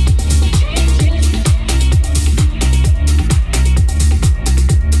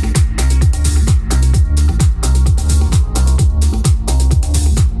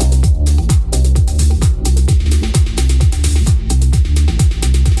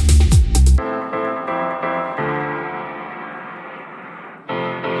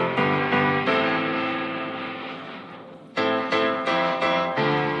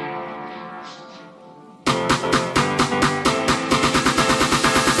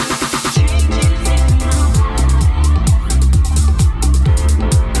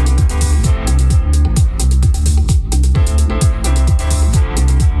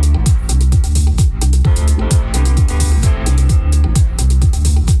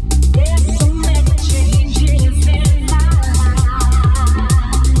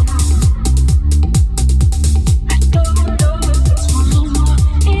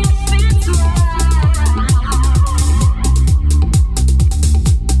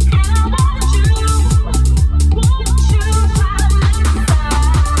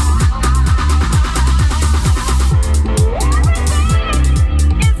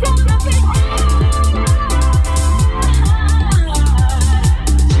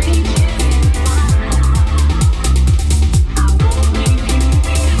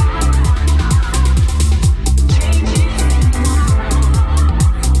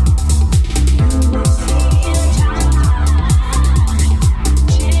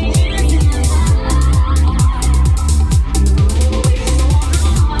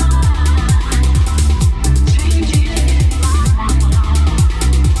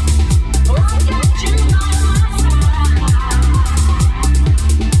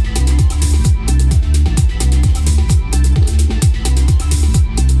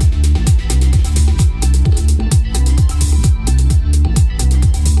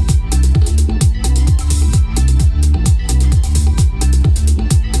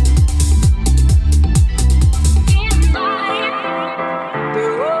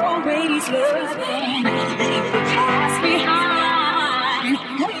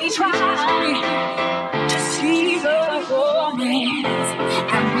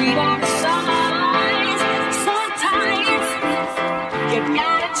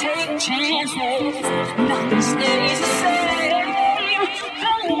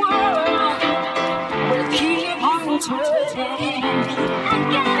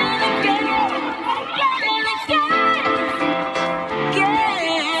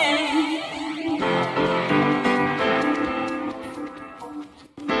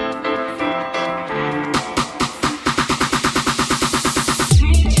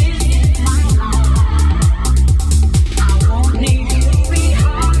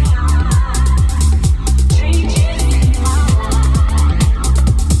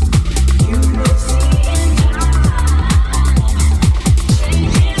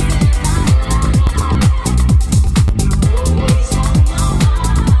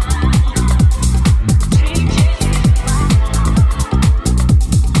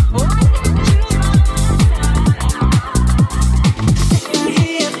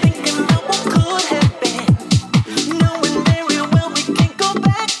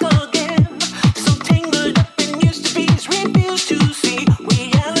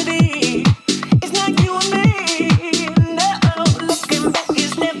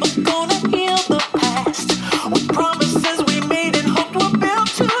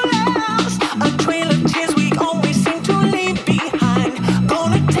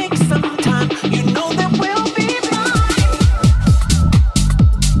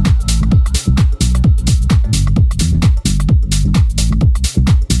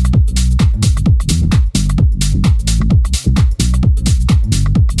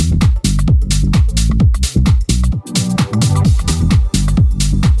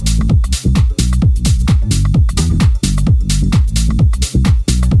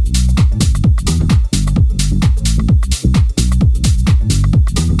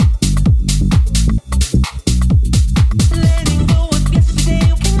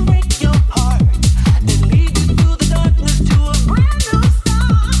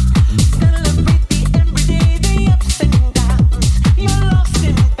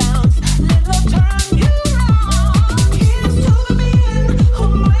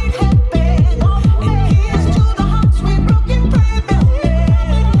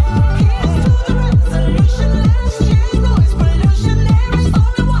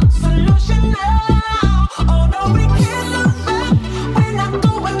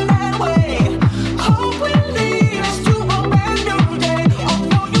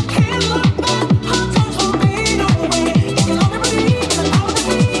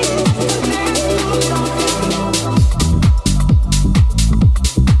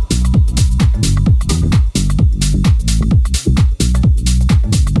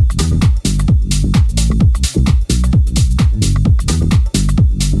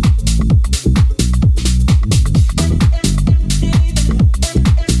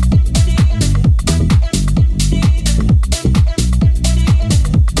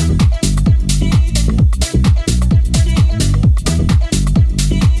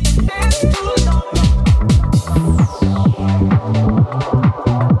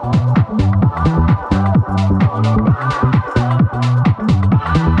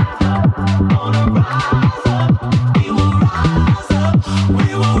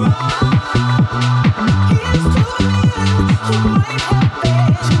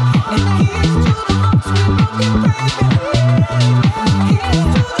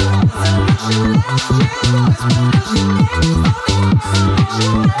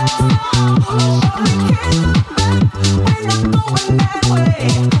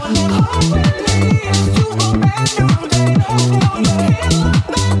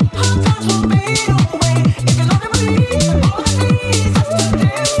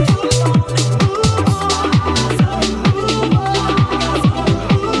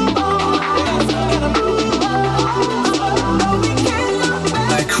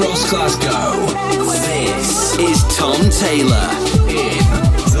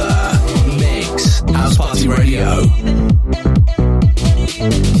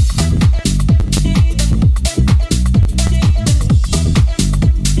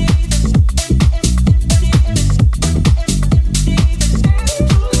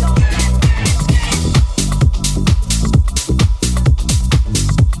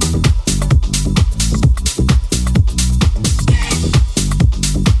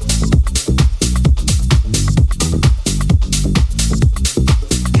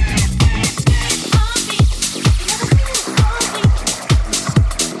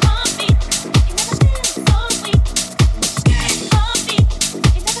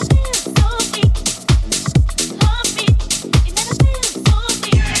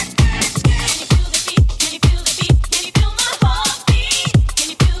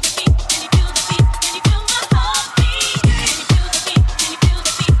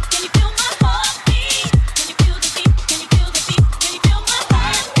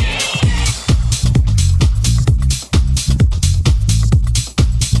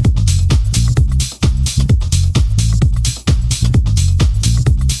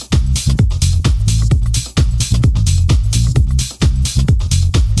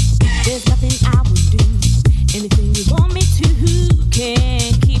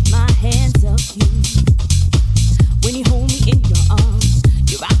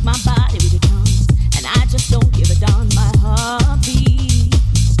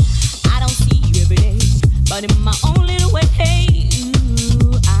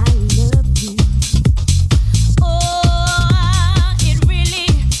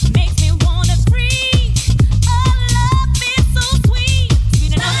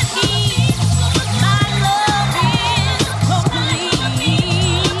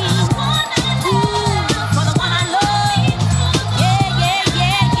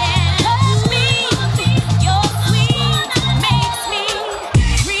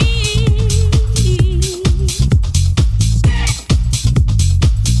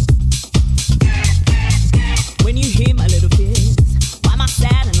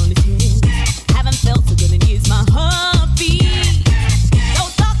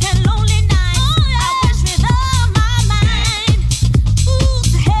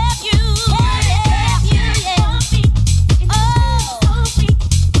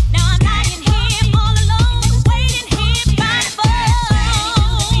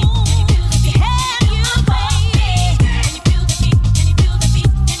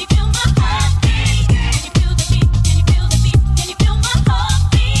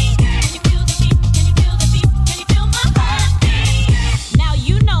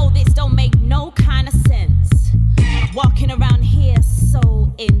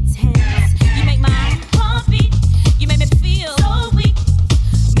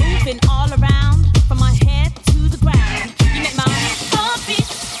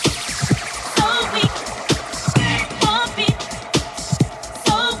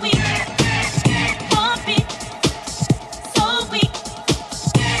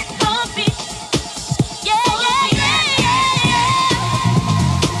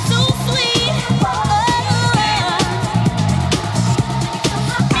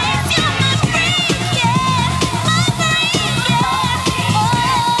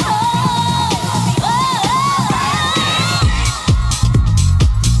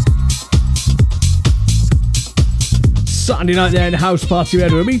 Saturday night there in House Party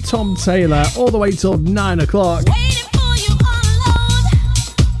Radio with me, Tom Taylor, all the way till 9 o'clock.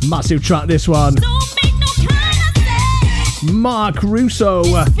 Massive track, this one. Mark Russo.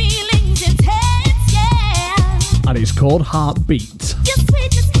 And it's called Heartbeat.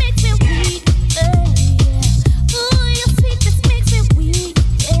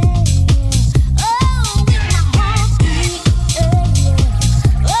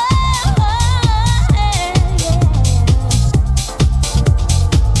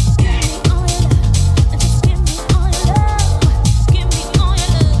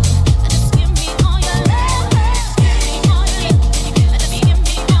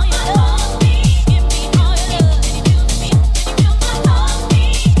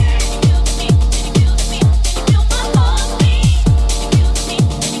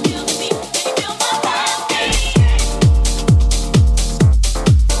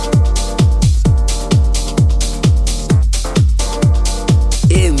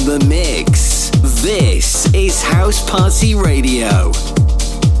 the mix. This is House Party Radio.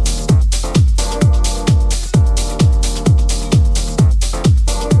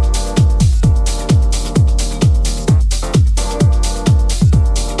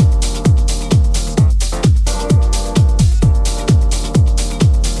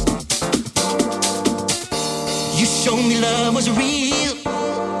 You showed me love was real.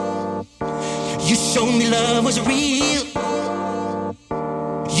 You showed me love was real.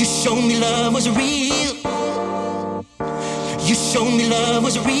 You showed me love was real. You showed me love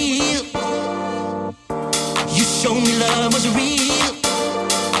was real. You showed me love was real.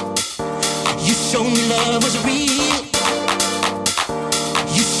 You showed me love was real.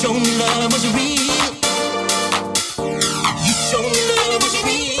 You showed me love was real. You showed me love was real. Show me love was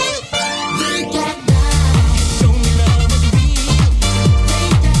real.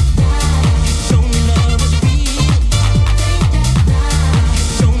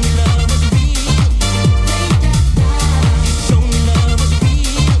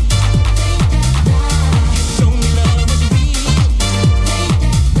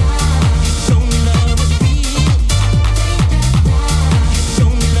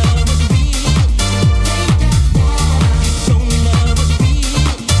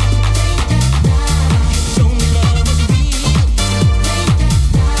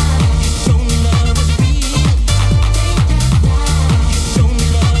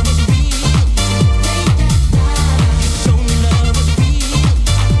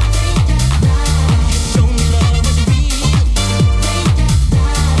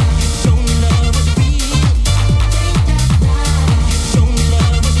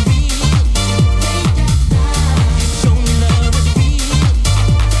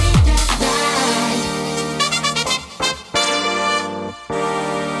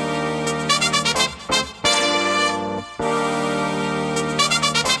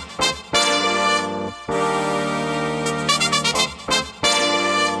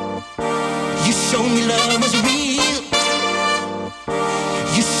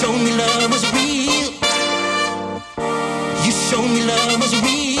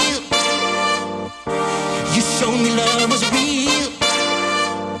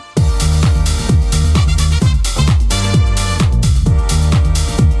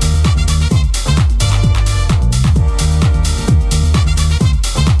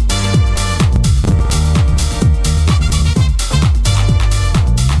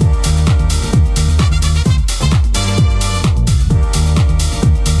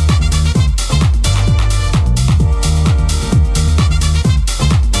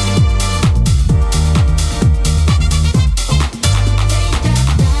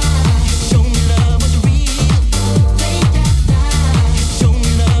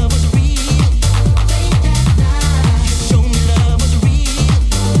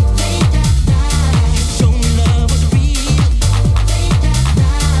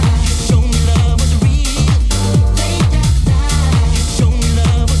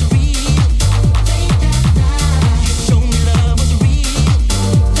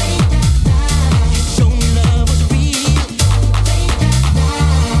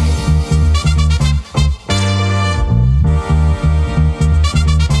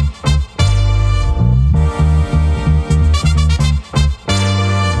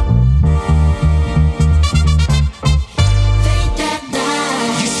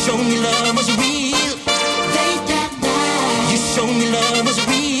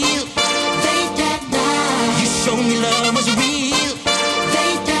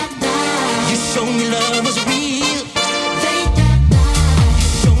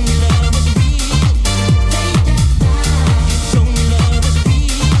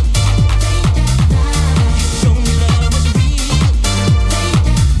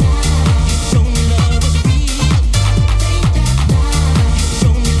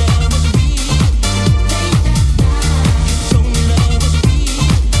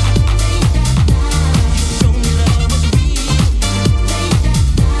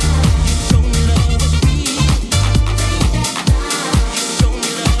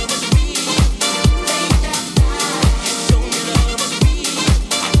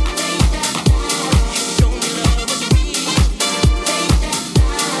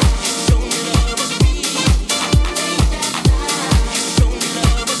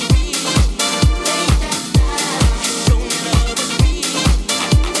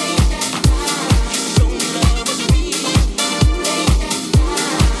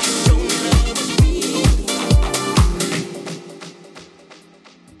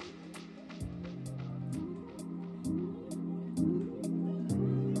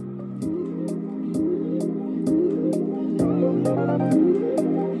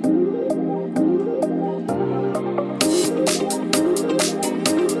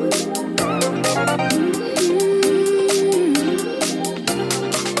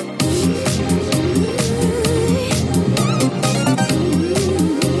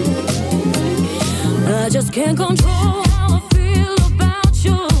 just can't control how I feel about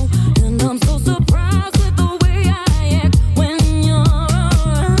you. And I'm so surprised with the way I act when you're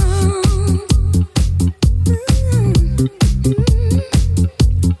around.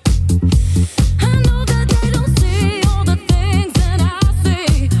 I know that they don't see all the things that I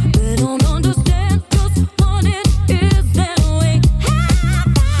see. They don't understand just what it is that we have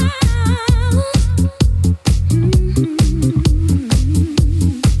found.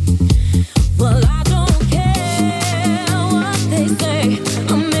 Well, I don't care.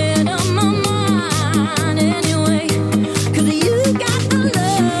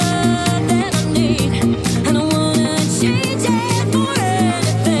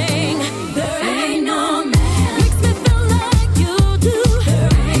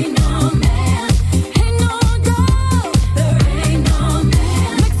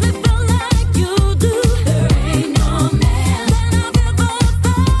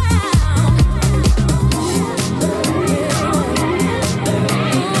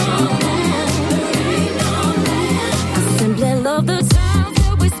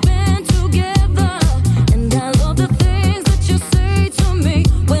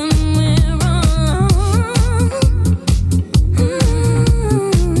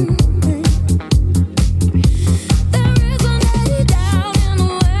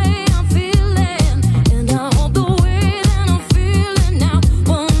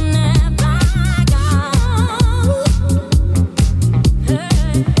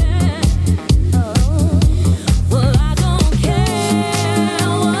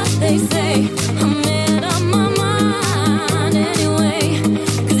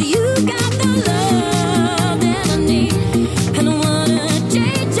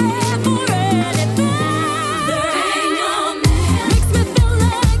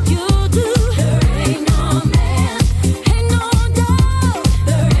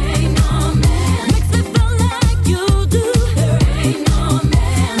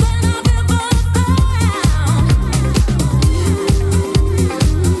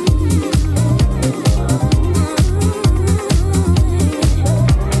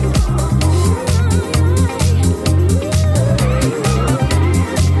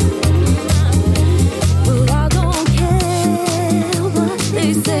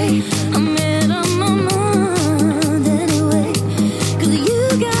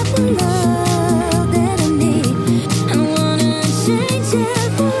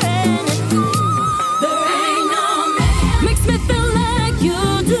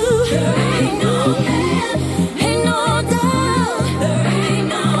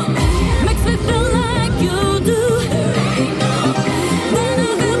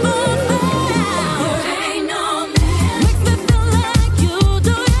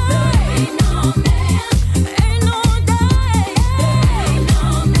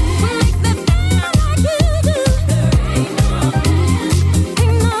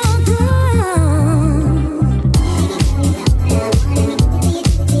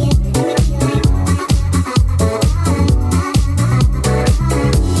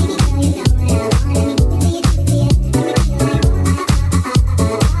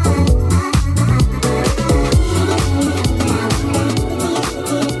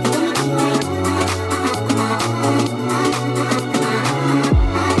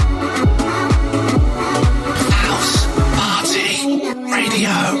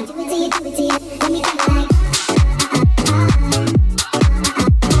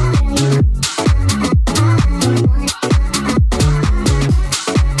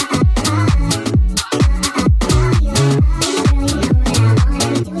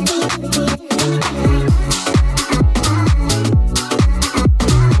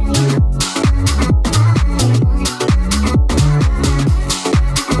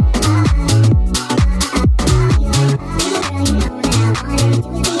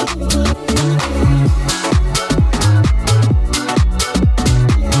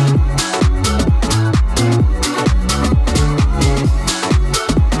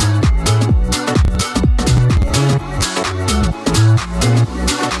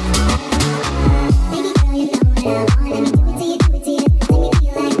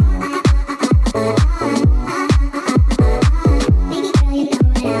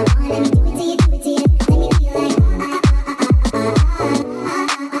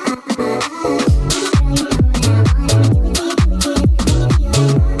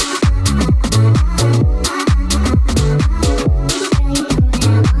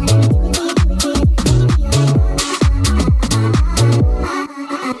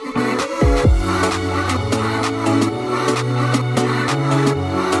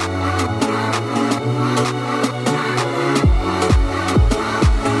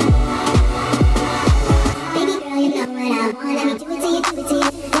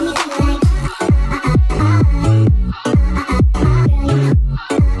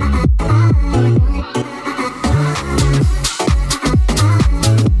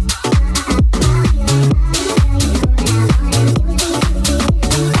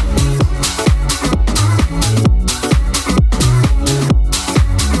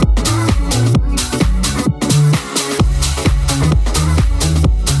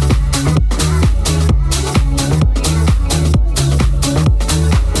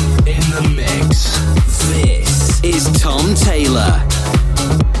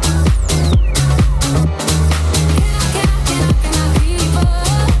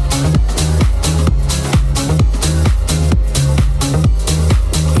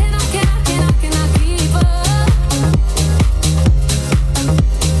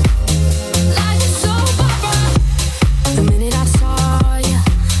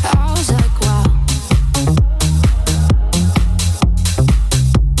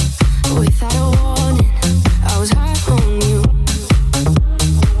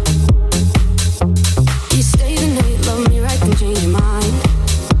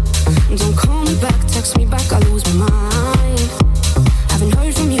 mind. Don't call me back, text me back, I lose my mind. Haven't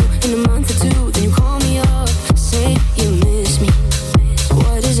heard from you in a month or two, then you call me up, say you miss me.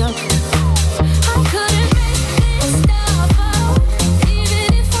 What is up? I couldn't make this stuff up,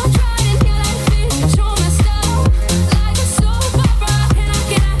 even if I tried and get like fish on my stuff. Like a soap opera, can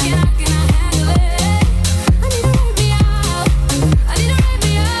I handle it? I need to write me out, I need to write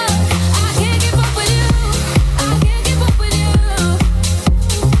me up. I can't keep up with you, I can't keep up with you.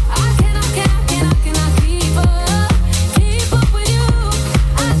 I cannot keep up with you.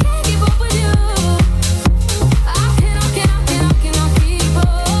 I can't keep up with you. I cannot keep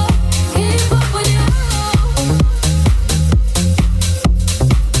up.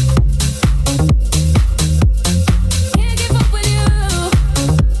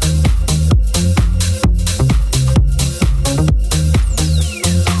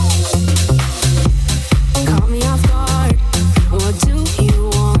 Caught me off guard. What do you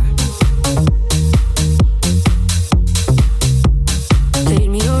want? Played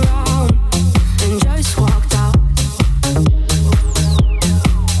me around and just walked out.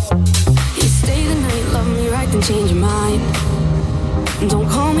 You stay the night, love me right, then change your mind. Don't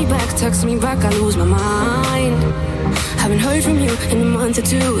call me back, text me back, I lose my mind. Haven't heard from you in a month or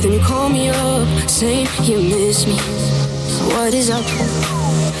two, then you call me up, say you miss me. What is up?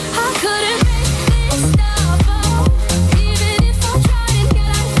 I couldn't make this stuff up, even if I tried and get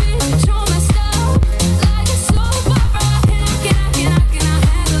like fish on my stuff. Like a soap opera, can I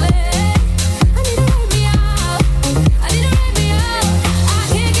handle it? I need to write me out, I need to write me up. I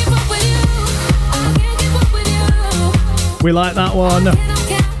can't keep up with you, I can't keep up with you. We like that one.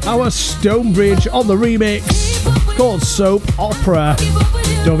 Our Stonebridge on the remix, called Soap Opera.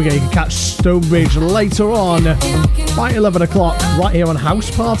 Don't forget you can catch Stonebridge later on by 11 o'clock right here on House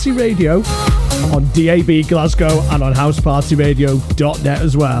Party Radio on DAB Glasgow and on housepartyradio.net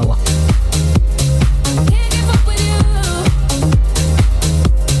as well.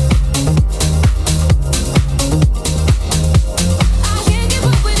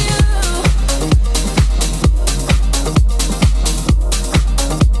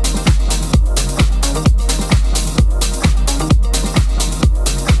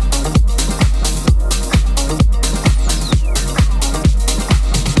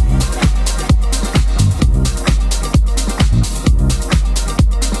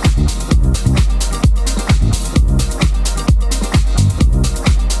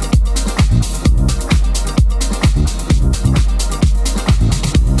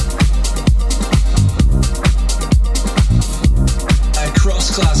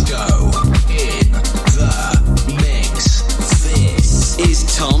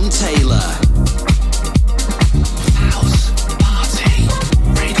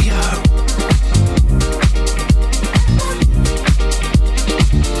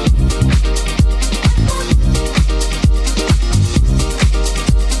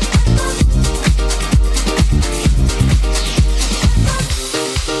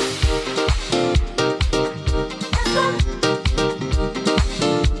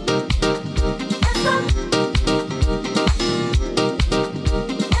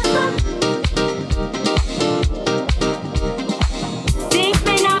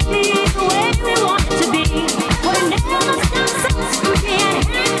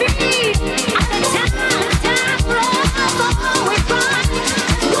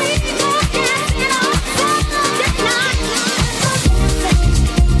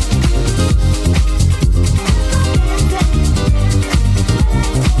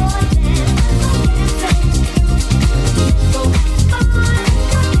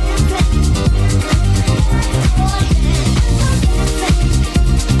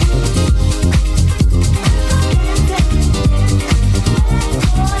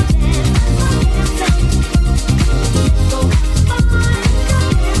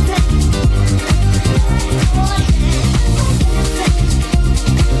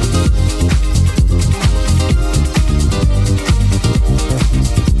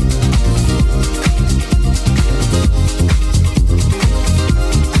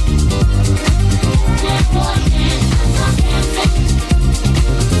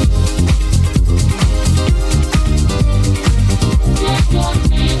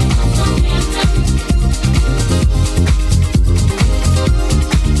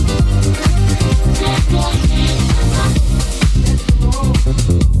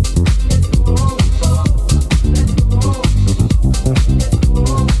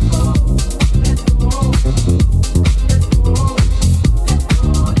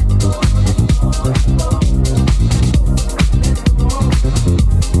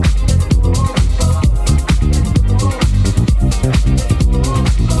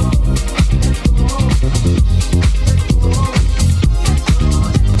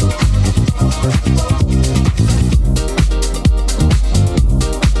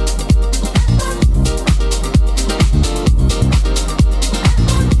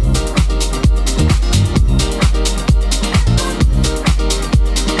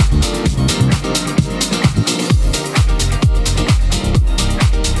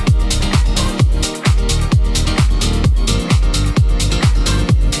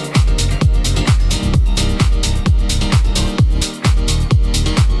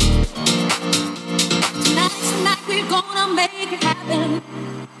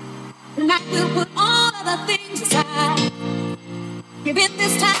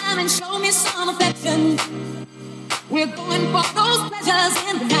 time and show me some affection. We're going for those pleasures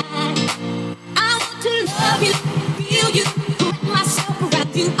in the night. I want to love you, feel you, wrap myself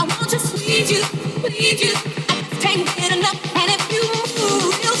around you. I want to squeeze you, please you. I just can't get enough. And if you move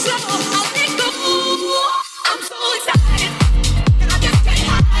real slow, I'll let go. I'm so excited, and I just can't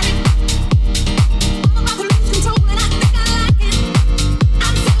hide it. I'm about to lose control, and I think I like it.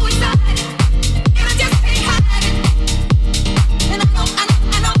 I'm so excited, and I just can't hide it. And I know, I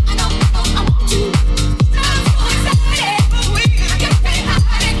want you. I'm so excited, and I just can't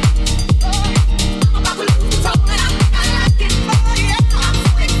hide it. I'm about to lose control, and I think I like it. Oh yeah, I'm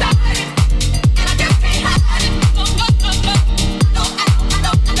so excited, and I just can't hide it.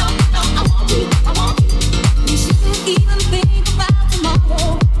 I want you. We shouldn't even think about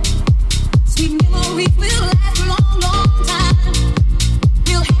tomorrow. Sweet memories will last a long, long time.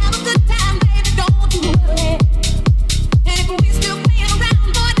 We'll have a good time, baby, don't you worry. And if we're still playing around,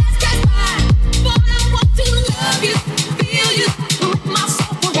 boy, that's just fine. Boy, I want to love you, feel you, wrap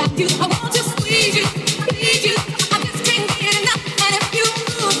myself around you. I want to squeeze you, please you. I just can't get enough. And if you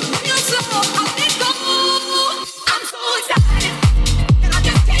move real slow, I'll let go. I'm so excited, and I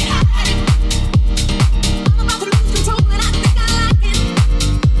just can't hide it. I'm about to lose control, and I think I like it.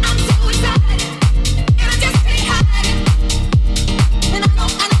 I'm so excited, and I just can't hide it. And I know,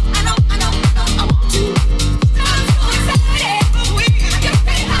 I want you. I'm so excited, and I just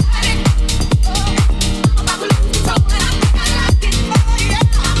can't hide it. I'm about to lose control, and I think I like it. Oh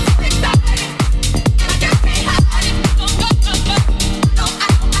yeah, I'm so excited, and I just can't hide it. I want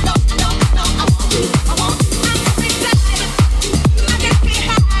you. I'm so excited, I just can't hide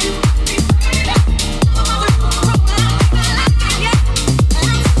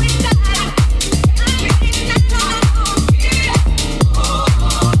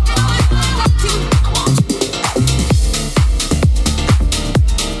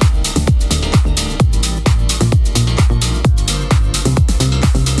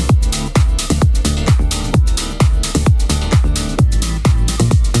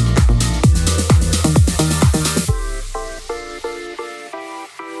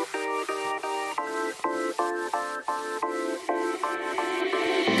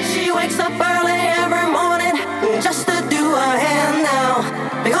She wakes up early every morning just to do her hair now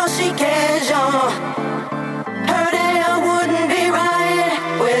because she cares, y'all. Her day wouldn't be right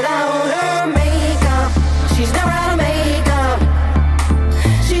without her makeup. She's never out of makeup.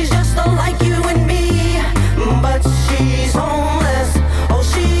 She's just like you and me, but she's homeless. Oh,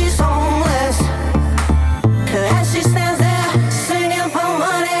 she's homeless. As she stands there singing for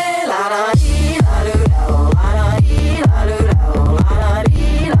money, la da dee, la do da, la da dee, la do da, la da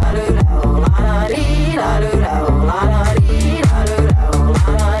dee, la do da, la da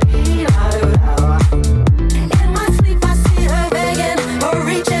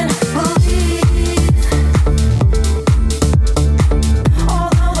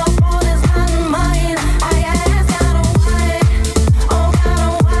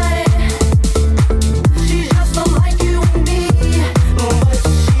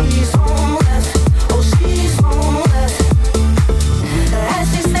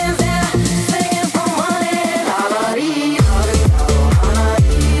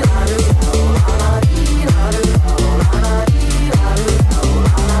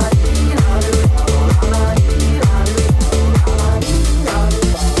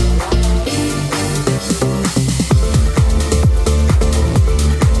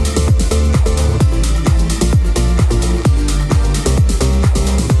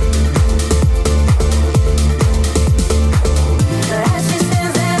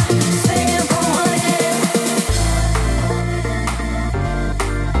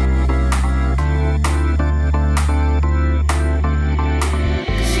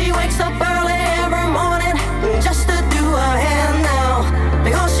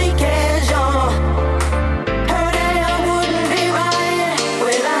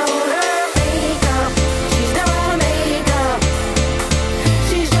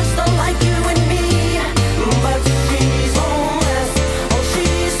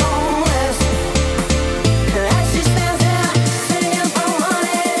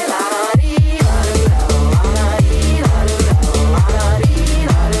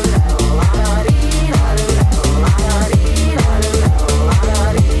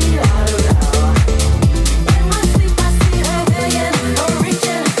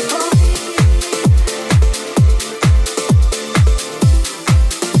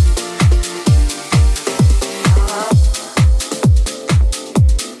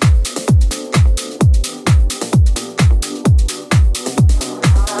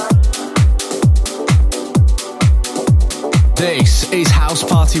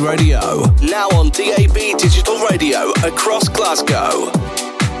Party Radio. Now on DAB Digital Radio across Glasgow.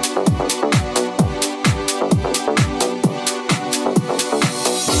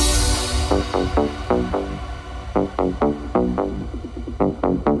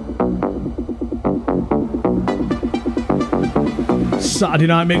 Saturday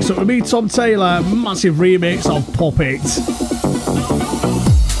night mix up with me, Tom Taylor. Massive remix of Pop It.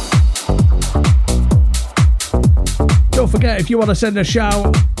 Don't forget, if you want to send a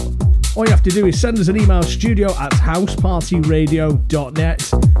shout, all you have to do is send us an email,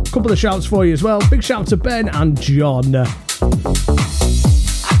 studio@housepartyradio.net. A couple of shouts for you as well. Big shout to Ben and John.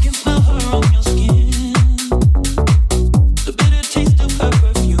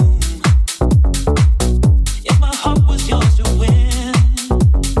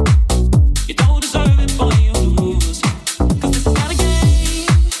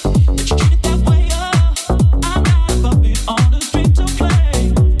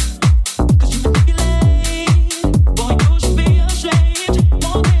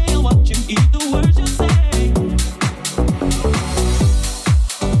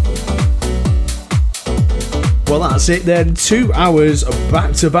 That's it then, 2 hours of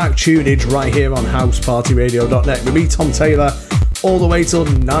back-to-back tunage right here on housepartyradio.net with me, Tom Taylor, all the way till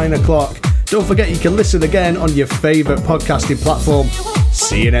 9 o'clock. Don't forget you can listen again on your favourite podcasting platform.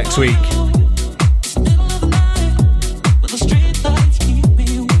 See you next week.